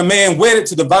remained a man wedded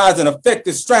to devising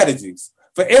effective strategies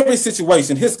for every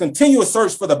situation. His continuous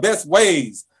search for the best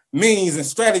ways, means, and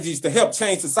strategies to help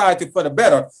change society for the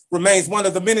better remains one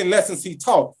of the many lessons he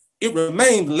taught. It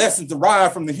remained lessons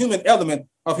derived from the human element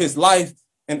of his life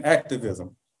and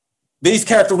activism. These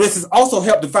characteristics also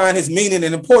help define his meaning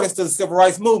and importance to the civil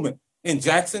rights movement in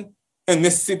Jackson and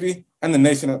Mississippi and the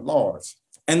nation at large,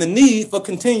 and the need for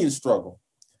continued struggle.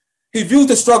 He viewed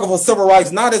the struggle for civil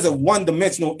rights not as a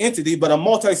one-dimensional entity, but a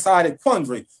multi-sided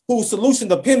quandary whose solution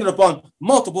depended upon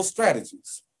multiple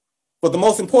strategies. But the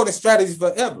most important strategy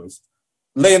for Evers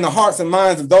lay in the hearts and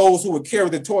minds of those who would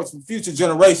carry the torch for future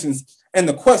generations and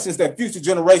the questions that future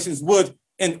generations would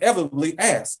inevitably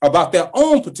ask about their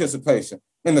own participation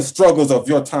in the struggles of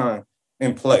your time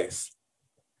and place.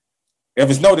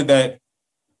 Evers noted that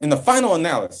in the final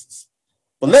analysis,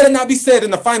 but let it not be said in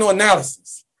the final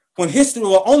analysis, when history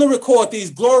will only record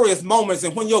these glorious moments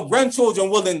and when your grandchildren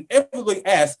will inevitably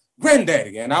ask,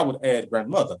 granddaddy, and I would add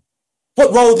grandmother,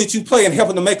 what role did you play in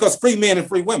helping to make us free men and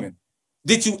free women?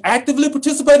 Did you actively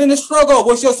participate in the struggle, or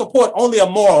was your support only a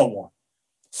moral one?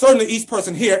 Certainly each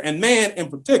person here, and man in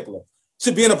particular,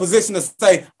 should be in a position to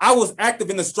say, I was active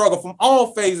in the struggle from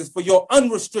all phases for your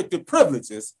unrestricted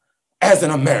privileges as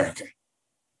an American.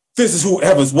 This is who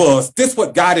Evers was. This is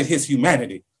what guided his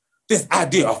humanity. This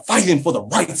idea of fighting for the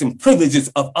rights and privileges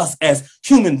of us as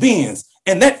human beings.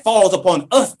 And that falls upon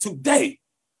us today.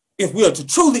 If we are to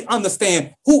truly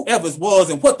understand who Evers was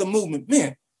and what the movement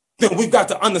meant, then we've got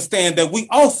to understand that we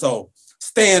also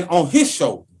stand on his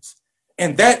shoulders.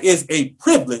 And that is a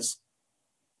privileged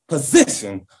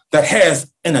position that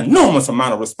has an enormous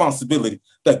amount of responsibility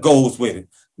that goes with it.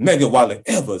 Medgar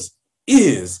Evers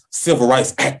is civil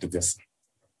rights activism.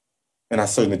 And I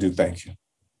certainly do thank you.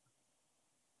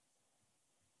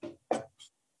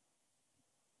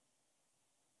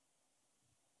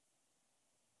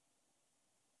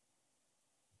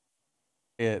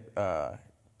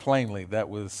 Plainly, that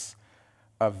was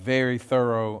a very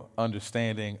thorough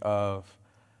understanding of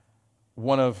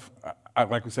one of,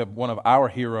 like we said, one of our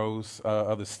heroes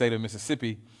of the state of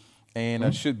Mississippi,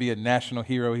 and should be a national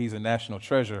hero. He's a national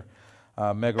treasure,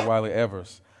 Medgar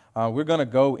Evers. We're going to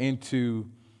go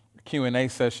into Q&A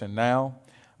session now.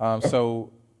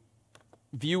 So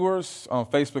viewers on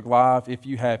Facebook Live, if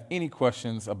you have any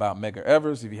questions about Medgar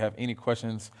Evers, if you have any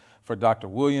questions for Dr.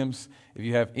 Williams, if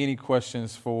you have any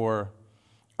questions for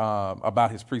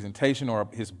about his presentation or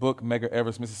his book, Medgar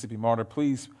Evers, Mississippi Martyr,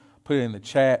 please put it in the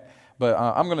chat. But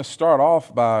I'm going to start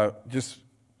off by just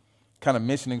kind of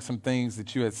mentioning some things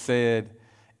that you had said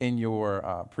in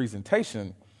your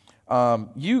presentation.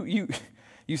 You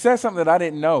said something that I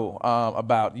didn't know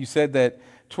about. You said that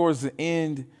towards the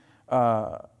end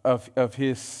of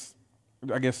his,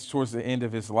 I guess towards the end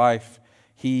of his life,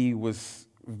 he was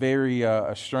very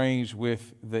estranged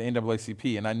with the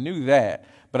NAACP, and I knew that,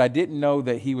 but I didn't know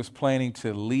that he was planning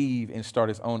to leave and start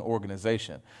his own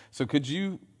organization. So could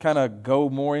you kind of go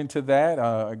more into that,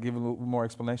 give a little more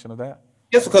explanation of that?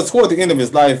 Yes, because toward the end of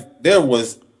his life, there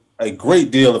was a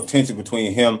great deal of tension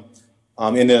between him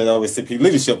and the NAACP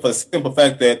leadership, for the simple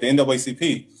fact that the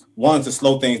NAACP wanted to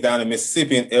slow things down in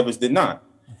Mississippi and Evers did not.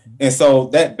 And so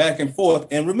that back and forth,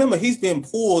 and remember, he's being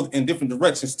pulled in different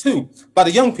directions too by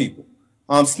the young people.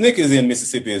 SNCC is in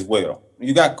Mississippi as well.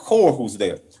 You got CORE who's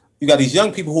there. You got these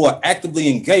young people who are actively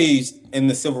engaged in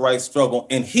the civil rights struggle,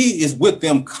 and he is with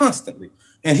them constantly.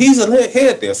 And he's a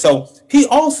head there. So he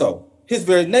also, his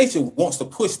very nature, wants to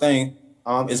push things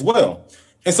as well.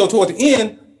 And so toward the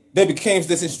end, there became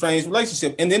this estranged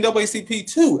relationship. And the NAACP,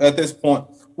 too, at this point,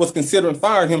 was considering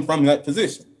firing him from that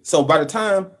position. So by the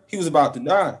time he was about to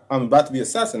die, about to be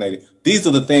assassinated, these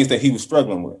are the things that he was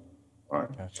struggling with. Right.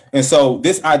 Gotcha. And so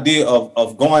this idea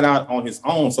of going out on his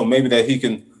own, so maybe that he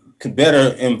can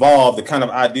better involve the kind of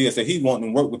ideas that he wanted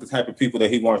and work with the type of people that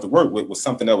he wanted to work with, was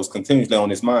something that was continuously on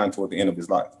his mind toward the end of his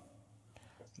life.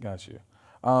 Got you.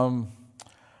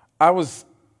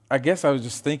 I guess I was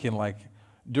just thinking, like,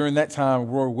 during that time,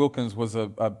 Roy Wilkins was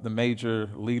the major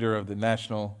leader of the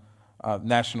national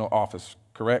office,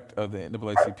 correct, of the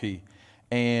NAACP,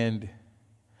 and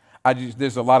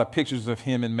there's a lot of pictures of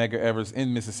him and Medgar Evers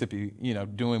in Mississippi, you know,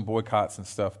 doing boycotts and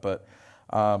stuff. But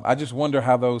I just wonder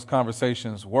how those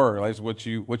conversations were. Like what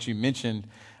you mentioned,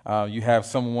 you have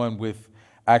someone with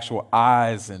actual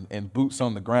eyes and boots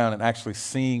on the ground and actually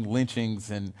seeing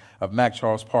lynchings of Mac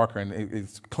Charles Parker,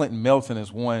 and Clinton Melton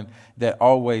is one that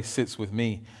always sits with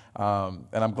me. And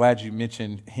I'm glad you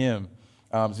mentioned him.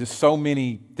 Just so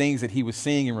many things that he was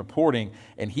seeing and reporting,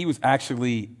 and he was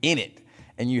actually in it.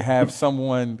 And you have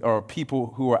someone or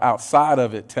people who are outside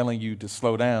of it telling you to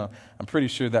slow down. I'm pretty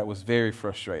sure that was very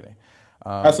frustrating.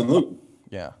 Absolutely.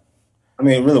 Yeah. I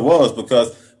mean, it really was,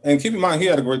 because, and keep in mind, he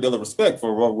had a great deal of respect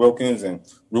for Roy Wilkins and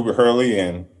Ruby Hurley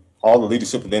and all the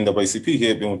leadership of the NAACP. He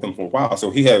had been with them for a while, so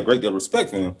he had a great deal of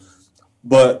respect for them.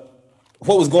 But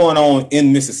what was going on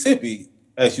in Mississippi,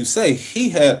 as you say, he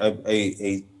had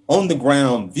a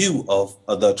on-the-ground view of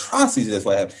the atrocities that's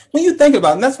what happened. When you think about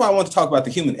it, and that's why I want to talk about the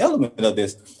human element of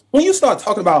this, when you start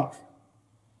talking about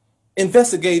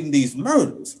investigating these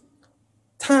murders,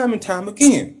 time and time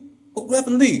again,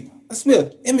 Reverend Lee,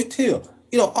 Smith, Emmett Till,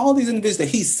 you know, all these individuals that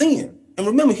he's seeing. And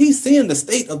remember, he's seeing the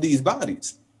state of these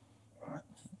bodies.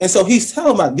 And so he's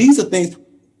telling about these are things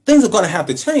are going to have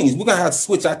to change. We're going to have to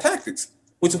switch our tactics,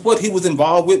 which is what he was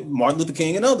involved with Martin Luther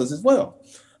King and others as well.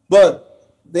 But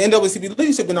the NAACP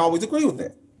leadership didn't always agree with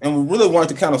that. And we really wanted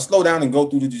to kind of slow down and go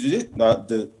through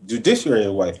the judiciary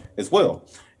way as well.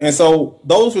 And so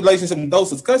those relationships and those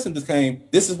discussions became,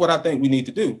 this is what I think we need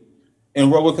to do. And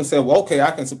Roy Wilkins said, well, okay,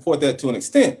 I can support that to an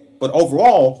extent. But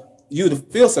overall, you're the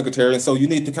field secretary, and so you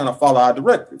need to kind of follow our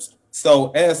directives.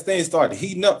 So as things started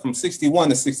heating up from 61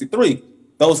 to 63,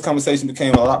 those conversations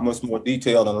became a lot much more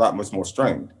detailed and a lot much more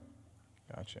strained.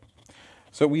 Gotcha.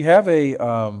 So we have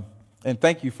and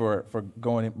thank you for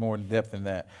going more in depth in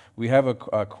that. We have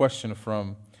a question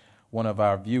from one of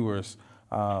our viewers.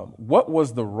 What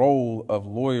was the role of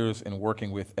lawyers in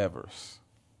working with Evers?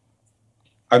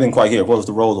 I didn't quite hear. What was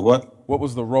the role of what? What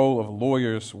was the role of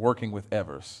lawyers working with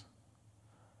Evers?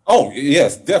 Oh,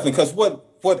 yes, definitely. Because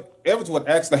what Evers would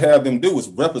actually have them do was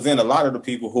represent a lot of the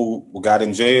people who got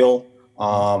in jail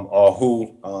or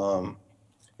who,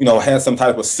 had some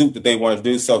type of suit that they wanted to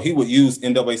do. So he would use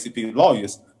NAACP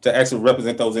lawyers to actually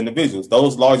represent those individuals.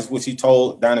 Those lawyers, which he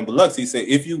told down in Biloxi, he said,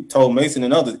 if you told Mason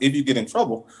and others, if you get in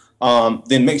trouble,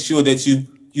 then make sure that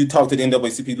you talk to the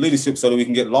NAACP leadership so that we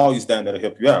can get lawyers down there to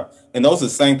help you out. And those are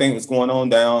the same thing that's going on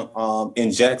down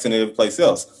in Jackson and every place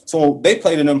else. So they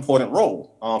played an important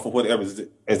role for what Evers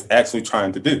is actually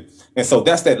trying to do. And so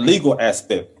that's that legal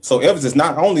aspect. So Evers is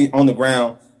not only on the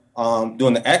ground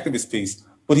doing the activist piece,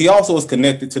 but he also is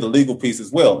connected to the legal piece as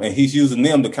well. And he's using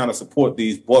them to kind of support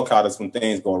these boycotters when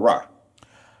things go awry.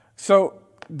 So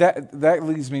that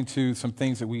leads me to some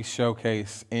things that we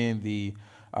showcase in the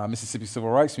Mississippi Civil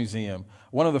Rights Museum.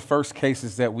 One of the first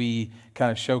cases that we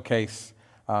kind of showcase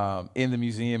in the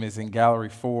museum is in Gallery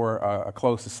 4, A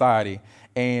Closed Society.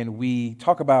 And we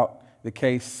talk about the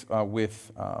case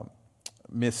with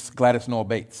Miss Gladys Noel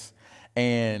Bates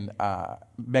and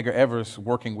Medgar Evers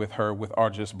working with her with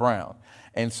Arjus Brown.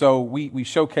 And so we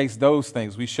showcase those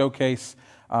things. We showcase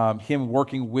him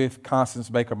working with Constance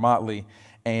Baker Motley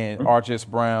and Arjus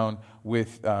Brown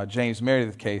with James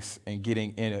Meredith's case and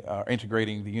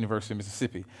integrating the University of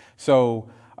Mississippi. So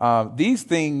these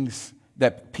things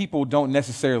that people don't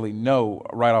necessarily know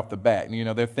right off the bat.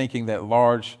 They're thinking that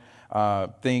large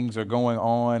things are going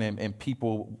on and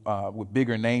people with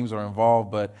bigger names are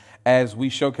involved. But as we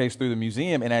showcase through the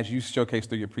museum and as you showcase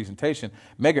through your presentation,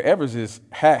 Medgar Evers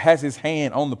has his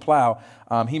hand on the plow.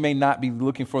 He may not be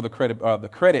looking for the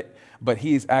credit, but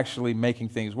he is actually making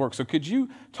things work. So could you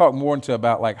talk more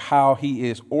about like how he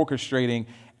is orchestrating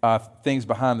things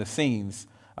behind the scenes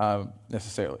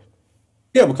necessarily?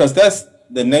 Yeah, because that's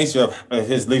the nature of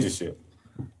his leadership,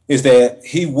 is that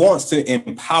he wants to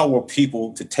empower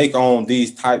people to take on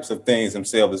these types of things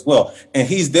themselves as well. And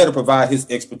he's there to provide his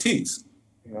expertise,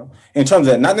 in terms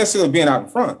of that, not necessarily being out in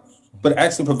front, but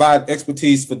actually provide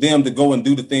expertise for them to go and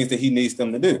do the things that he needs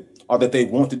them to do or that they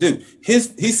want to do. He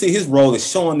see his role is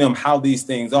showing them how these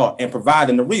things are and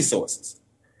providing the resources.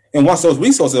 And once those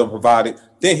resources are provided,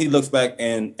 then he looks back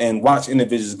and watch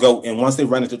individuals go. And once they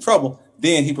run into trouble,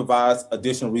 then he provides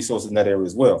additional resources in that area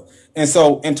as well. And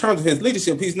so in terms of his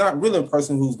leadership, he's not really a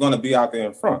person who's going to be out there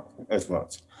in front as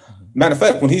much. Matter of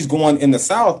fact, when he's going in the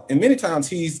South, and many times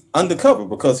he's undercover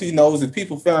because he knows if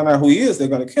people find out who he is, they're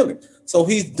going to kill him. So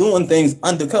he's doing things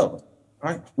undercover,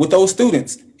 right? With those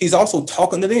students, he's also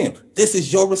talking to them. This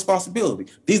is your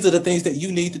responsibility. These are the things that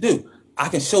you need to do. I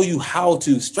can show you how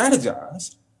to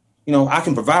strategize. I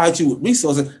can provide you with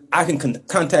resources. I can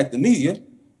contact the media.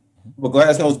 With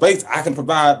Gladys Noel Bates, I can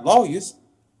provide lawyers.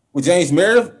 With James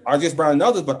Meredith, Arjus Brown and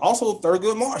others, but also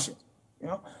Thurgood Marshall.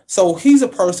 So he's a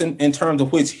person in terms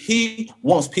of which he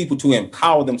wants people to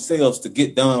empower themselves to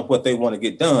get done what they want to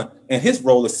get done. And his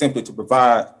role is simply to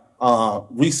provide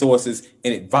resources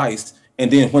and advice.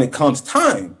 And then when it comes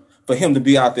time for him to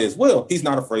be out there as well, he's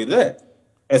not afraid of that.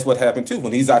 That's what happened too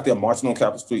when he's out there marching on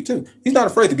Capitol Street too. He's not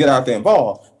afraid to get out there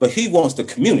involved, but he wants the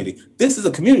community. This is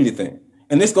a community thing.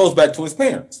 And this goes back to his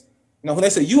parents. When they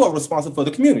say you are responsible for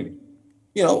the community,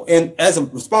 and as a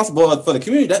responsible for the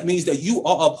community, that means that you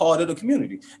are a part of the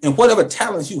community. And whatever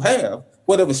talents you have,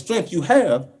 whatever strength you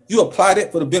have, you apply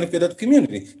that for the benefit of the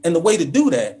community. And the way to do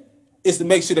that is to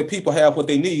make sure that people have what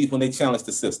they need when they challenge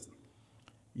the system.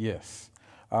 Yes.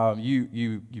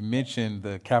 You mentioned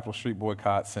the Capitol Street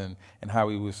boycotts and how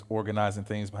he was organizing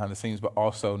things behind the scenes, but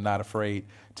also not afraid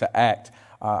to act.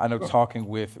 I know talking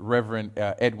with Reverend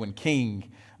Edwin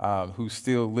King, who's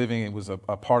still living and was a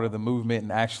part of the movement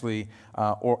and actually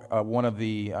one of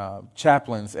the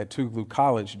chaplains at Tougaloo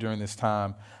College during this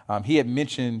time, he had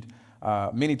mentioned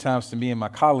many times to me and my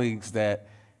colleagues that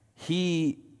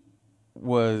Medgar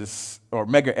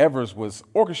Evers was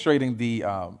orchestrating the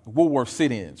Woolworth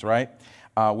sit-ins, right?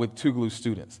 With Tougaloo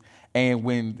students. And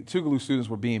when the Tougaloo students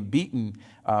were being beaten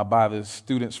by the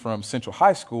students from Central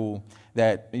High School,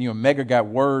 that Medgar got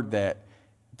word that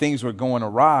things were going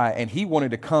awry, and he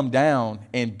wanted to come down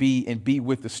and be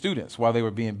with the students while they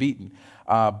were being beaten.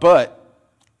 But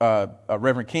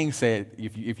Reverend King said,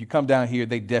 if you come down here,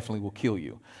 they definitely will kill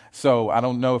you. So I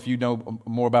don't know if you know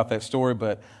more about that story,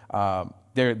 but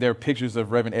there are pictures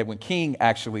of Reverend Edwin King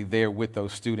actually there with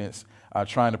those students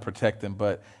trying to protect them.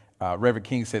 But Reverend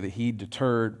King said that he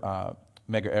deterred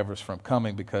Medgar Evers from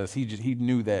coming because he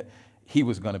knew that he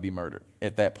was going to be murdered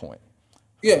at that point.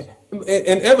 Yeah,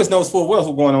 and Evers knows full well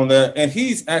what's going on there, and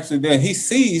he's actually there. He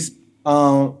sees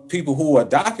people who are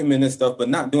documenting stuff but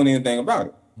not doing anything about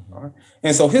it. All right?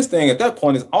 And so his thing at that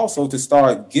point is also to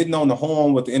start getting on the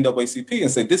horn with the NAACP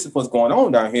and say, this is what's going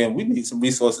on down here, and we need some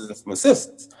resources and some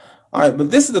assistance. All right,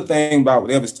 but this is the thing about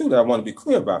Evers too that I want to be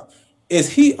clear about,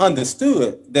 is he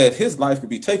understood that his life could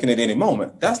be taken at any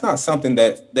moment. That's not something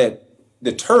that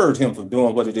deterred him from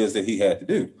doing what it is that he had to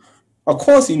do. Of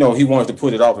course, he wanted to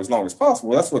put it off as long as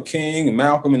possible. That's what King and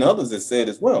Malcolm and others have said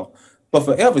as well. But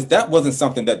for Evers, that wasn't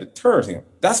something that deterred him.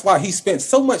 That's why he spent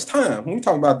so much time, when we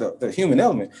talk about the human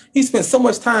element, he spent so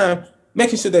much time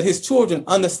making sure that his children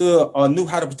understood or knew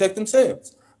how to protect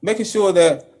themselves, making sure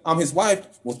that his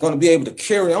wife was going to be able to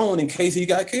carry on in case he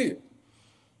got killed.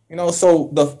 So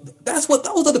those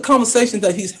are the conversations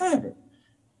that he's having.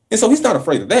 And so he's not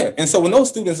afraid of that. And so when those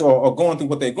students are going through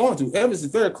what they're going through, Evers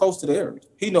is very close to the area.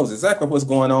 He knows exactly what's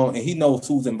going on, and he knows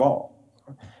who's involved.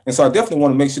 And so I definitely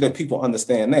want to make sure that people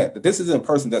understand that this isn't a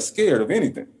person that's scared of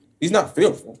anything. He's not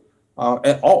fearful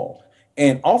at all.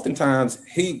 And oftentimes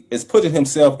he is putting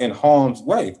himself in harm's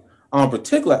way,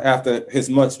 particularly after his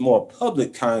much more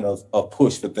public kind of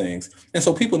push for things. And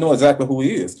so people know exactly who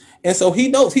he is. And so he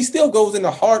knows he still goes in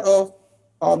the heart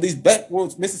of these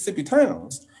backwoods Mississippi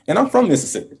towns. And I'm from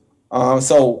Mississippi.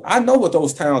 So I know what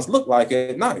those towns look like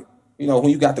at night. When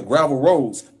you got the gravel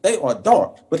roads, they are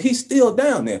dark, but he's still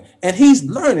down there. And he's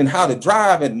learning how to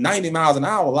drive at 90 miles an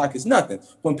hour like it's nothing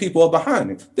when people are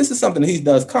behind him. This is something that he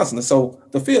does constantly. So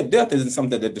the fear of death isn't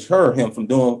something that deters him from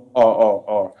doing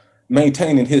or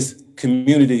maintaining his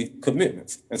community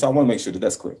commitments. And so I want to make sure that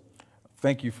that's clear.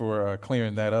 Thank you for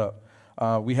clearing that up.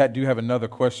 We do have another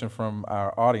question from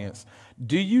our audience.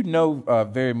 Do you know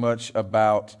very much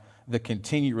about the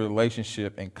continued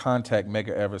relationship and contact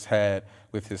Medgar Evers had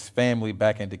with his family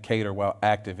back in Decatur while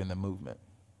active in the movement?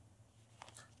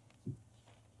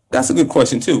 That's a good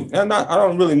question too. And I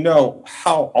don't really know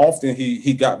how often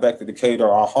he got back to Decatur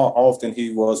or how often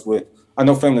he was with. I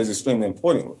know family is extremely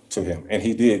important to him, and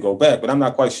he did go back, but I'm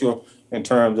not quite sure in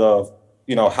terms of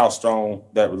how strong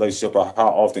that relationship or how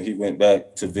often he went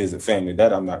back to visit family.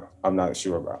 That I'm not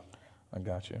sure about. I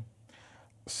got you.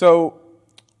 So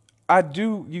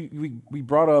we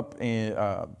brought up in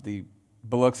the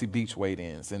Biloxi Beach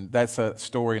wade-ins, and that's a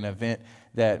story, an event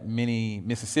that many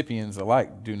Mississippians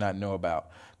alike do not know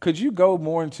about. Could you go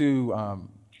more into,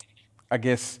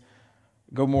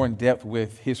 go more in depth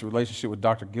with his relationship with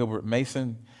Dr. Gilbert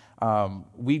Mason?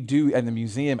 We do at the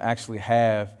museum actually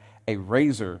have a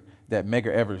razor that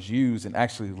Medgar Evers used and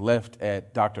actually left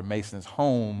at Dr. Mason's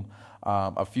home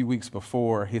a few weeks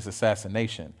before his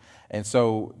assassination. And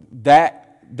so that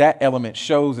element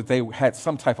shows that they had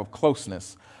some type of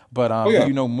closeness, but do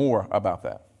you know more about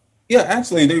that? Yeah,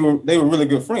 actually, they were really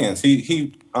good friends.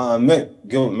 He met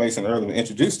Gilbert Mason earlier and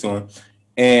introduced to him,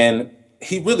 and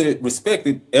he really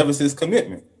respected Evers'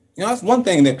 commitment. That's one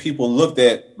thing that people looked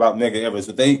at about Medgar Evers,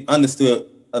 but they understood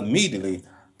immediately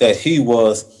that he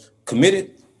was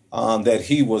committed, that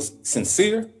he was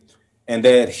sincere, and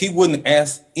that he wouldn't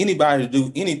ask anybody to do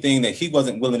anything that he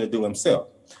wasn't willing to do himself.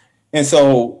 And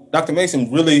so Dr. Mason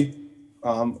really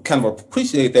kind of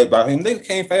appreciated that about him. They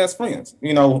became fast friends.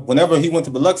 Whenever he went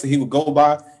to Biloxi, he would go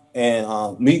by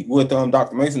and meet with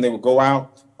Dr. Mason. They would go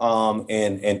out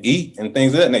and eat and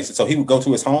things of that nature. So he would go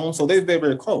to his home. So they were very,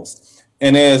 very close.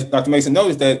 And as Dr. Mason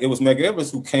noticed, that it was Medgar Evers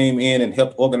who came in and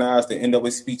helped organize the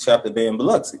NAACP chapter there in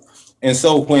Biloxi. And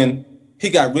so when he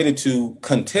got ready to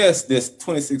contest this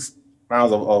 26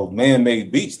 miles of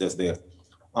man-made beach that's there,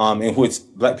 in which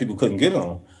Black people couldn't get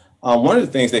on, one of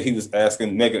the things that he was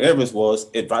asking Medgar Evers was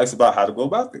advice about how to go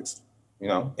about this,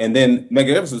 And then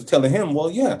Medgar Evers was telling him, well,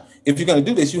 yeah, if you're going to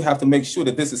do this, you have to make sure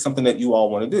that this is something that you all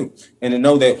want to do. And to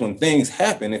know that when things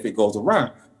happen, if it goes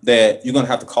awry, that you're going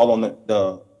to have to call on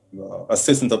the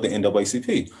assistance of the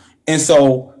NAACP. And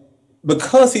so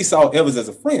because he saw Evers as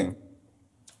a friend,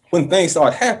 when things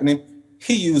started happening,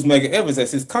 he used Medgar Evers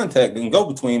as his contact and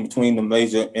go-between between the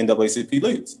major NAACP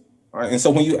leaders. All right? And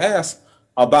so when you ask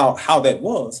about how that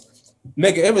was,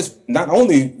 Medgar Evers not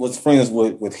only was friends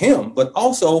with him, but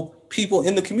also people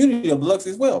in the community of Biloxi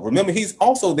as well. Remember, he's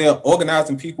also there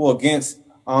organizing people against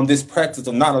this practice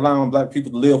of not allowing Black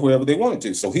people to live wherever they wanted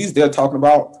to. So he's there talking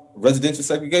about residential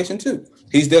segregation too.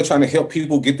 He's there trying to help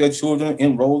people get their children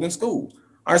enrolled in school.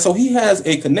 All right, so he has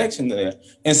a connection there.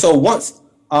 And so once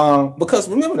Because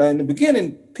remember that in the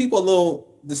beginning, people are a little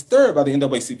disturbed by the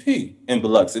NAACP in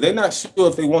Biloxi. They're not sure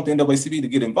if they want the NAACP to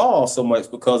get involved so much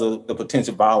because of the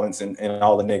potential violence and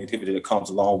all the negativity that comes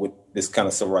along with this kind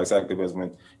of civil rights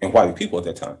activism and white people at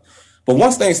that time. But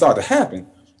once things start to happen,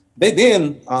 they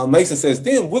then, Mason says,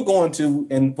 then we're going to,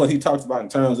 and what he talks about in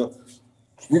terms of,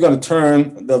 we're going to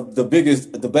turn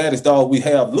the baddest dog we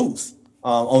have loose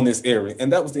on this area.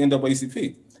 And that was the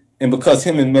NAACP. And because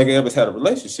him and Medgar Evers had a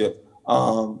relationship,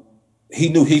 he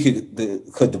knew he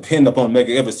could depend upon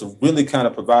Medgar Evers to really kind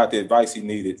of provide the advice he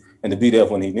needed and to be there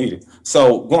when he needed.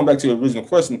 So going back to your original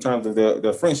question in terms of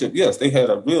their friendship, yes, they had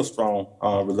a real strong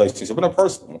relationship and a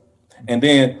personal one. And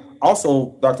then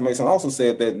also, Dr. Mason also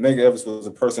said that Medgar Evers was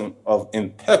a person of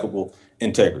impeccable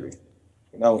integrity.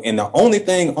 You know, and the only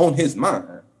thing on his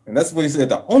mind, and that's what he said,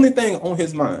 the only thing on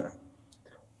his mind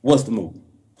was the movement,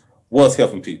 was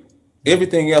helping people.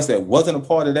 Everything else that wasn't a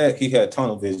part of that, he had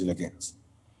tunnel vision against.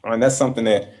 And that's something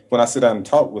that when I sit down and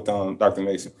talk with Dr.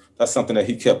 Mason, that's something that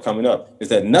he kept coming up, is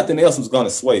that nothing else was going to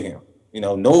sway him. You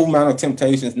know, no amount of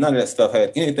temptations, none of that stuff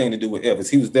had anything to do with Evers.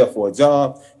 He was there for a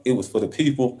job. It was for the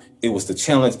people. It was to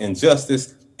challenge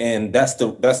injustice. And that's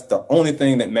the only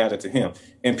thing that mattered to him.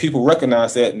 And people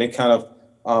recognized that, and they kind of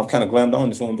glammed on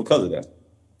this woman because of that.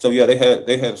 So yeah, they had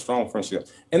a strong friendship.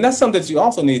 And that's something that you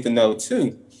also need to know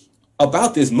too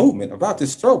about this movement, about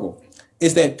this struggle,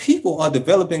 is that people are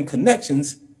developing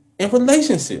connections and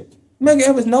relationships. Medgar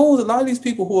Evers knows a lot of these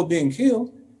people who are being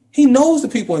killed. He knows the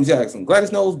people in Jackson.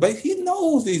 Gladys knows, he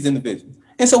knows these individuals.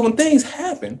 And so when things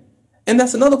happen, and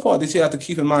that's another part that you have to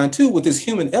keep in mind too with this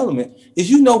human element, is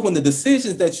you know when the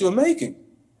decisions that you're making,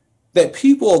 that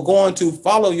people are going to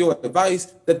follow your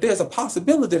advice, that there's a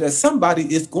possibility that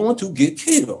somebody is going to get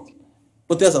killed.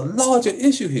 But there's a larger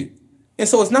issue here. And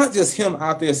so it's not just him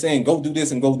out there saying, go do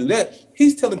this and go do that.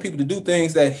 He's telling people to do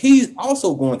things that he's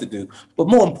also going to do. But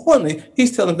more importantly,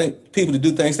 he's telling people to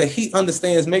do things that he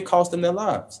understands may cost them their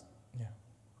lives. Yeah.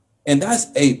 And that's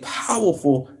a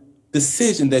powerful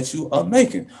decision that you are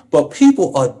making. But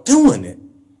people are doing it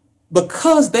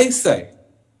because they say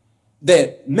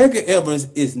that Medgar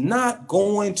Evers is not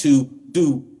going to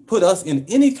put us in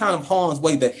any kind of harm's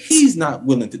way that he's not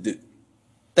willing to do,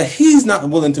 that he's not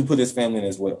willing to put his family in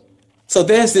as well. So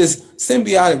there's this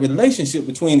symbiotic relationship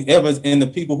between Evers and the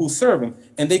people who serve him,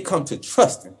 and they come to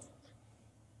trust him.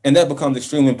 And that becomes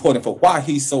extremely important for why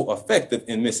he's so effective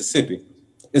in Mississippi,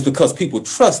 is because people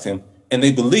trust him and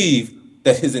they believe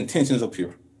that his intentions are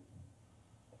pure.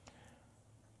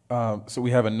 So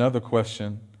we have another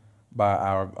question by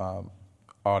our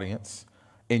audience.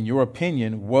 In your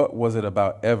opinion, what was it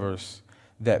about Evers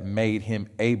that made him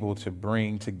able to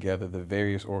bring together the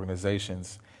various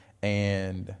organizations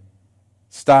and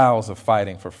styles of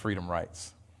fighting for freedom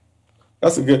rights?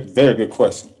 That's a very good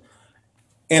question.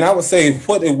 And I would say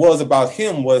what it was about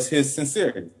him was his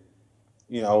sincerity,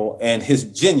 you know, and his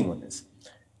genuineness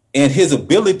and his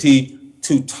ability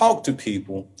to talk to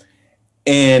people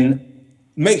and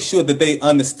make sure that they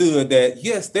understood that,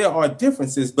 yes, there are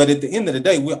differences, but at the end of the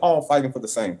day, we're all fighting for the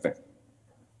same thing.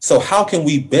 So how can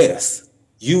we best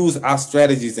use our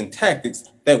strategies and tactics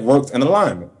that worked in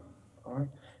alignment? All right?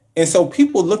 And so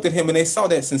people looked at him and they saw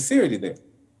that sincerity there.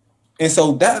 And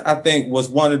so that, I think, was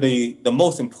one of the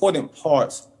most important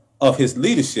parts of his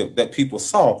leadership that people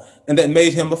saw and that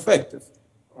made him effective.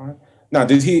 All right? Now,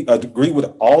 did he agree with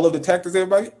all of the tactics,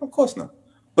 everybody? Of course not.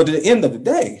 But at the end of the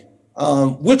day,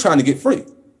 we're trying to get free.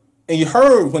 And you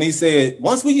heard when he said,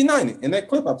 once we unite in that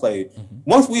clip I played,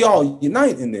 once we all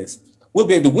unite in this, we'll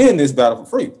be able to win this battle for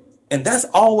free. And that's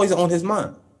always on his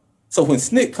mind. So when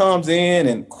SNCC comes in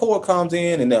and CORE comes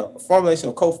in and the formulation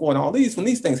of COFOR and all these, when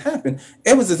these things happen,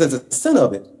 Evers is at the center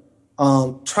of it,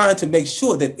 trying to make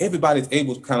sure that everybody's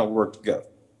able to kind of work together.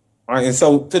 All right. And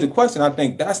so to the question, I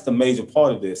think that's the major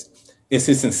part of this, is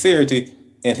his sincerity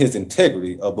and his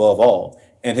integrity above all,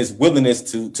 and his willingness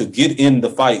to get in the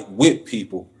fight with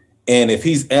people. And if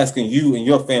he's asking you and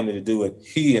your family to do it,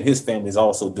 he and his family is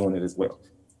also doing it as well.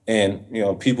 And, you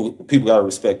know, people got to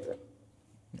respect that.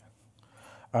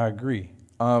 I agree.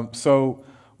 So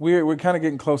we're kind of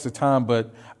getting close to time,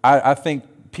 but I think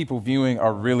people viewing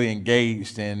are really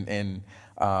engaged and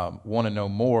want to know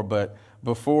more. But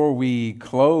before we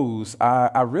close,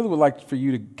 I really would like for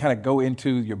you to kind of go into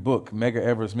your book, Medgar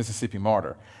Evers, Mississippi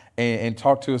Martyr, and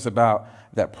talk to us about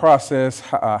that process,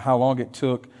 how long it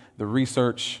took, the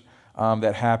research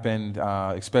that happened,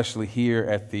 especially here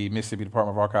at the Mississippi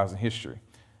Department of Archives and History.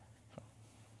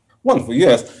 Wonderful,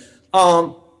 yes.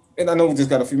 And I know we just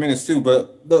got a few minutes too,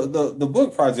 but the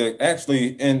book project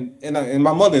actually, and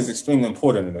my mother is extremely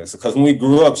important in this, because when we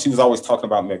grew up, she was always talking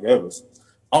about Medgar Evers.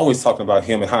 always talking about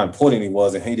him and how important he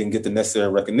was, and he didn't get the necessary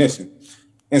recognition.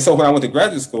 And so when I went to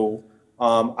graduate school,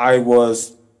 I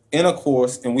was in a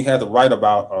course and we had to write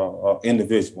about an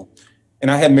individual.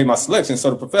 And I hadn't made my selection.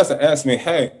 So the professor asked me,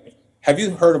 hey, have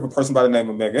you heard of a person by the name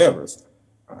of Medgar Evers?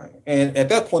 And at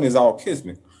that point, it's all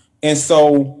kismet. And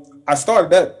so I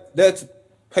started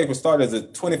that paper started as a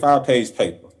 25-page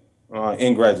paper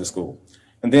in graduate school.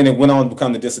 And then it went on to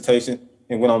become the dissertation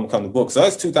and went on to become the book. So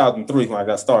that's 2003 when I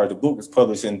got started. The book was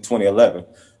published in 2011.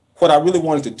 What I really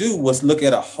wanted to do was look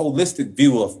at a holistic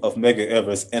view of Medgar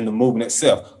Evers and the movement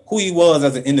itself, who he was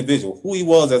as an individual, who he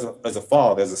was as a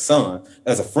father, as a son,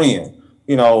 as a friend.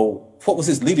 You know, what was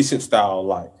his leadership style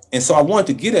like? And so I wanted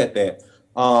to get at that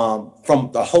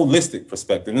from the holistic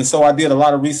perspective. And so I did a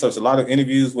lot of research, a lot of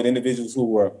interviews with individuals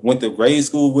who went to grade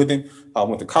school with him,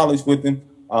 went to college with him,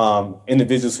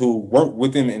 individuals who worked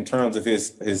with him in terms of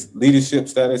his leadership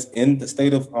status in the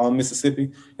state of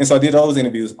Mississippi. And so I did those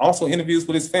interviews. Also interviews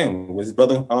with his family, with his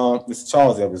brother, Mr.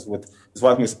 Charles Evers, with his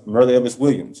wife, Ms. Martyr Evers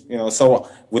Williams, you know, so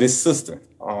with his sister.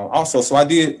 Also, so I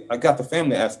got the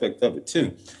family aspect of it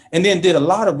too. And then did a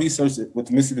lot of research with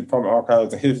the Mississippi Department of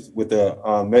Archives and with the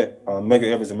Medgar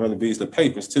Evers and Merle Beasley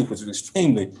papers too, which was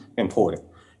extremely important.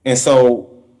 And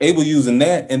so able using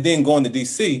that and then going to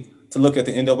DC to look at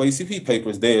the NAACP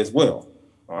papers there as well.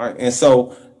 All right. And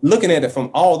so looking at it from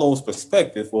all those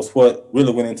perspectives was what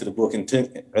really went into the book,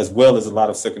 as well as a lot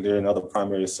of secondary and other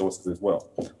primary sources as well.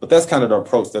 But that's kind of the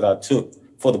approach that I took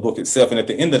for the book itself. And at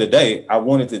the end of the day, I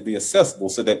wanted it to be accessible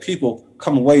so that people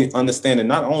come away understanding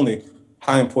not only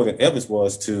how important Evers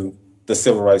was to the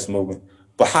civil rights movement,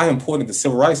 but how important the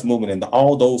civil rights movement and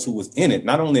all those who was in it,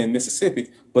 not only in Mississippi,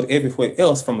 but everywhere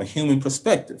else from a human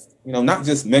perspective. You know, not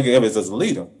just Medgar Evers as a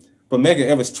leader, but Medgar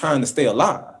Evers trying to stay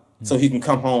alive so he can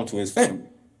come home to his family.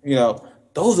 You know,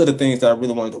 those are the things that I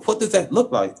really want to do. What does that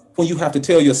look like when you have to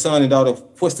tell your son and daughter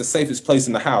what's the safest place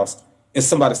in the house and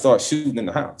somebody starts shooting in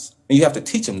the house? And you have to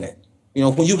teach them that. You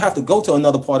know, when you have to go to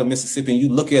another part of Mississippi and you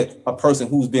look at a person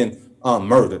who's been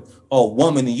murdered, or a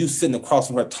woman and you sitting across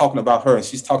from her talking about her and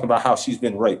she's talking about how she's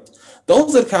been raped.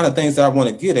 Those are the kind of things that I want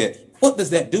to get at. What does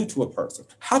that do to a person?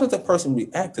 How does a person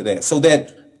react to that? So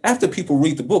that after people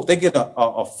read the book, they get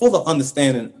a fuller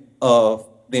understanding of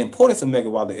the importance of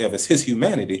Medgar Evers, his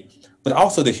humanity, but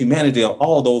also the humanity of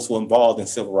all those who are involved in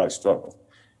civil rights struggle.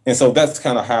 And so that's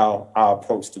kind of how I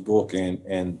approached the book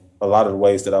and a lot of the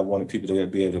ways that I wanted people to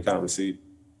be able to kind of receive.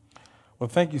 Well,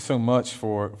 thank you so much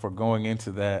for going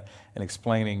into that and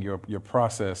explaining your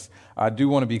process. I do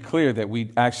want to be clear that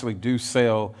we actually do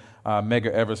sell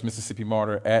Medgar Evers Mississippi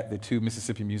Martyr at the 2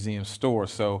 Mississippi Museum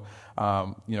stores. So,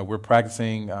 you know, we're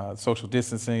practicing social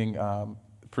distancing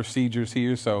procedures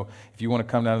here. So if you want to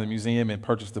come down to the museum and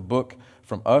purchase the book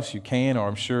from us, you can, or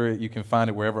I'm sure you can find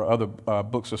it wherever other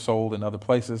books are sold in other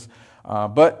places.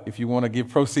 But if you want to give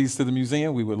proceeds to the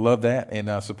museum, we would love that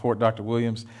and support Dr.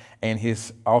 Williams and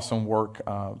his awesome work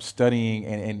studying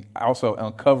and also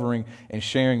uncovering and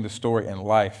sharing the story and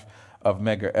life of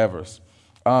Medgar Evers.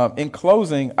 In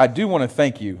closing, I do want to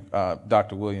thank you,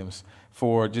 Dr. Williams,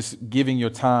 for just giving your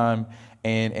time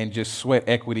and just sweat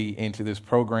equity into this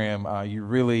program. You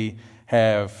really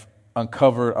have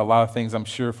uncovered a lot of things, I'm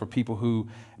sure, for people who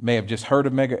may have just heard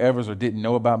of Medgar Evers or didn't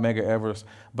know about Medgar Evers,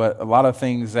 but a lot of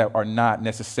things that are not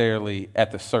necessarily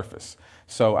at the surface.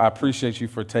 So I appreciate you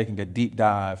for taking a deep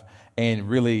dive and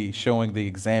really showing the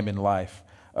examined life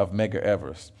of Medgar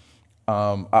Evers.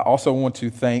 I also want to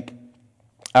thank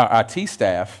our IT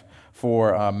staff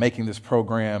for making this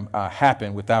program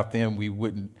happen. Without them, we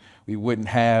wouldn't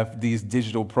have these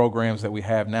digital programs that we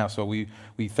have now. So we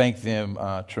thank them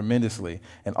tremendously.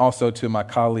 And also to my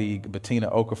colleague, Bettina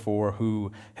Okafor,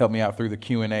 who helped me out through the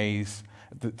Q&As,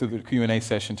 through the Q&A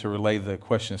session to relay the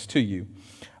questions to you.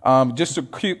 Just a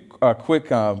quick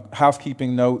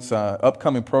housekeeping notes.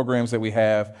 Upcoming programs that we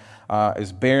have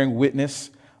is Bearing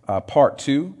Witness Part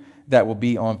 2. That will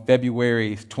be on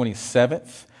February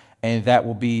 27th, and that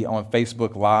will be on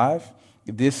Facebook Live.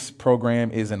 This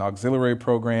program is an auxiliary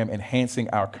program enhancing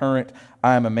our current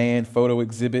I Am a Man photo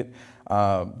exhibit.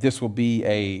 This will be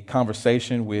a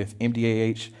conversation with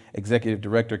MDAH Executive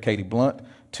Director Katie Blunt,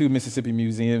 2 Mississippi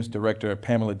Museums Director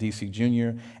Pamela D.C.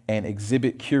 Jr., and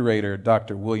exhibit curator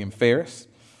Dr. William Ferris.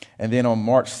 And then on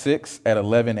March 6th at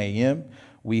 11 a.m.,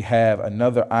 we have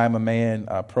another I Am a Man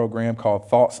program called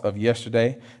Thoughts of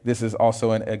Yesterday. This is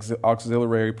also an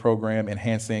auxiliary program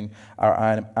enhancing our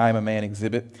I Am a Man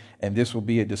exhibit. And this will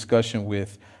be a discussion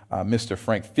with Mr.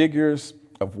 Frank Figures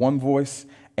of One Voice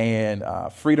and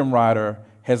Freedom Rider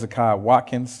Hezekiah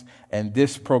Watkins. And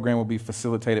this program will be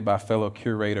facilitated by fellow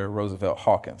curator Roosevelt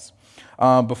Hawkins.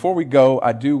 Before we go,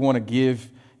 I do want to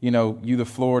give you the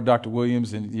floor, Dr.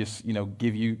 Williams, and just,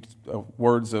 give you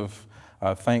words of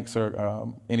thanks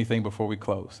or anything before we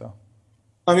close. So.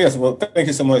 Yes, well, thank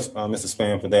you so much, Mr.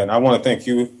 Spann, for that. And I want to thank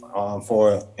you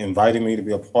for inviting me to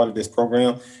be a part of this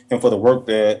program and for the work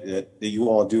that you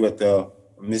all do at the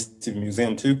Mississippi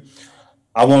Museum, too.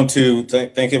 I want to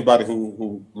thank everybody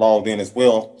who logged in as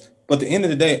well. But at the end of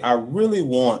the day, I really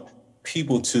want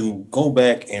people to go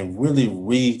back and really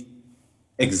re-examine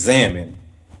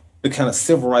the kind of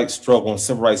civil rights struggle and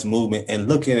civil rights movement and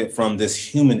look at it from this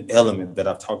human element that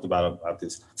I've talked about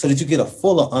this, so that you get a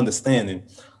fuller understanding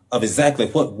of exactly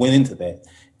what went into that.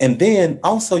 And then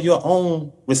also your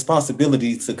own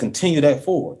responsibility to continue that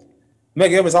forward.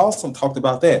 Medgar Evers also talked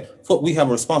about that. What we have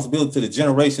a responsibility to the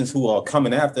generations who are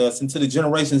coming after us and to the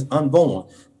generations unborn.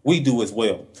 We do as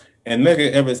well. And Medgar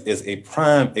Evers is a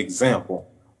prime example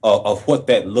of what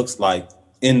that looks like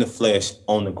in the flesh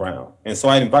on the ground. And so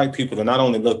I invite people to not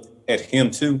only look at him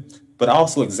too, but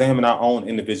also examine our own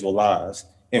individual lives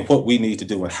and what we need to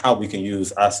do and how we can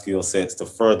use our skill sets to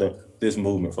further this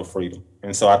movement for freedom.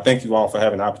 And so I thank you all for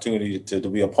having the opportunity to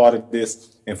be a part of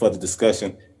this and for the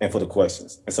discussion and for the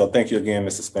questions. And so thank you again,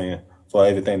 Mr. Spann, for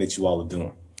everything that you all are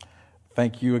doing.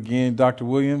 Thank you again, Dr.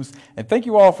 Williams. And thank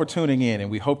you all for tuning in. And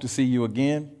we hope to see you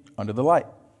again under the light.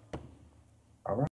 All right.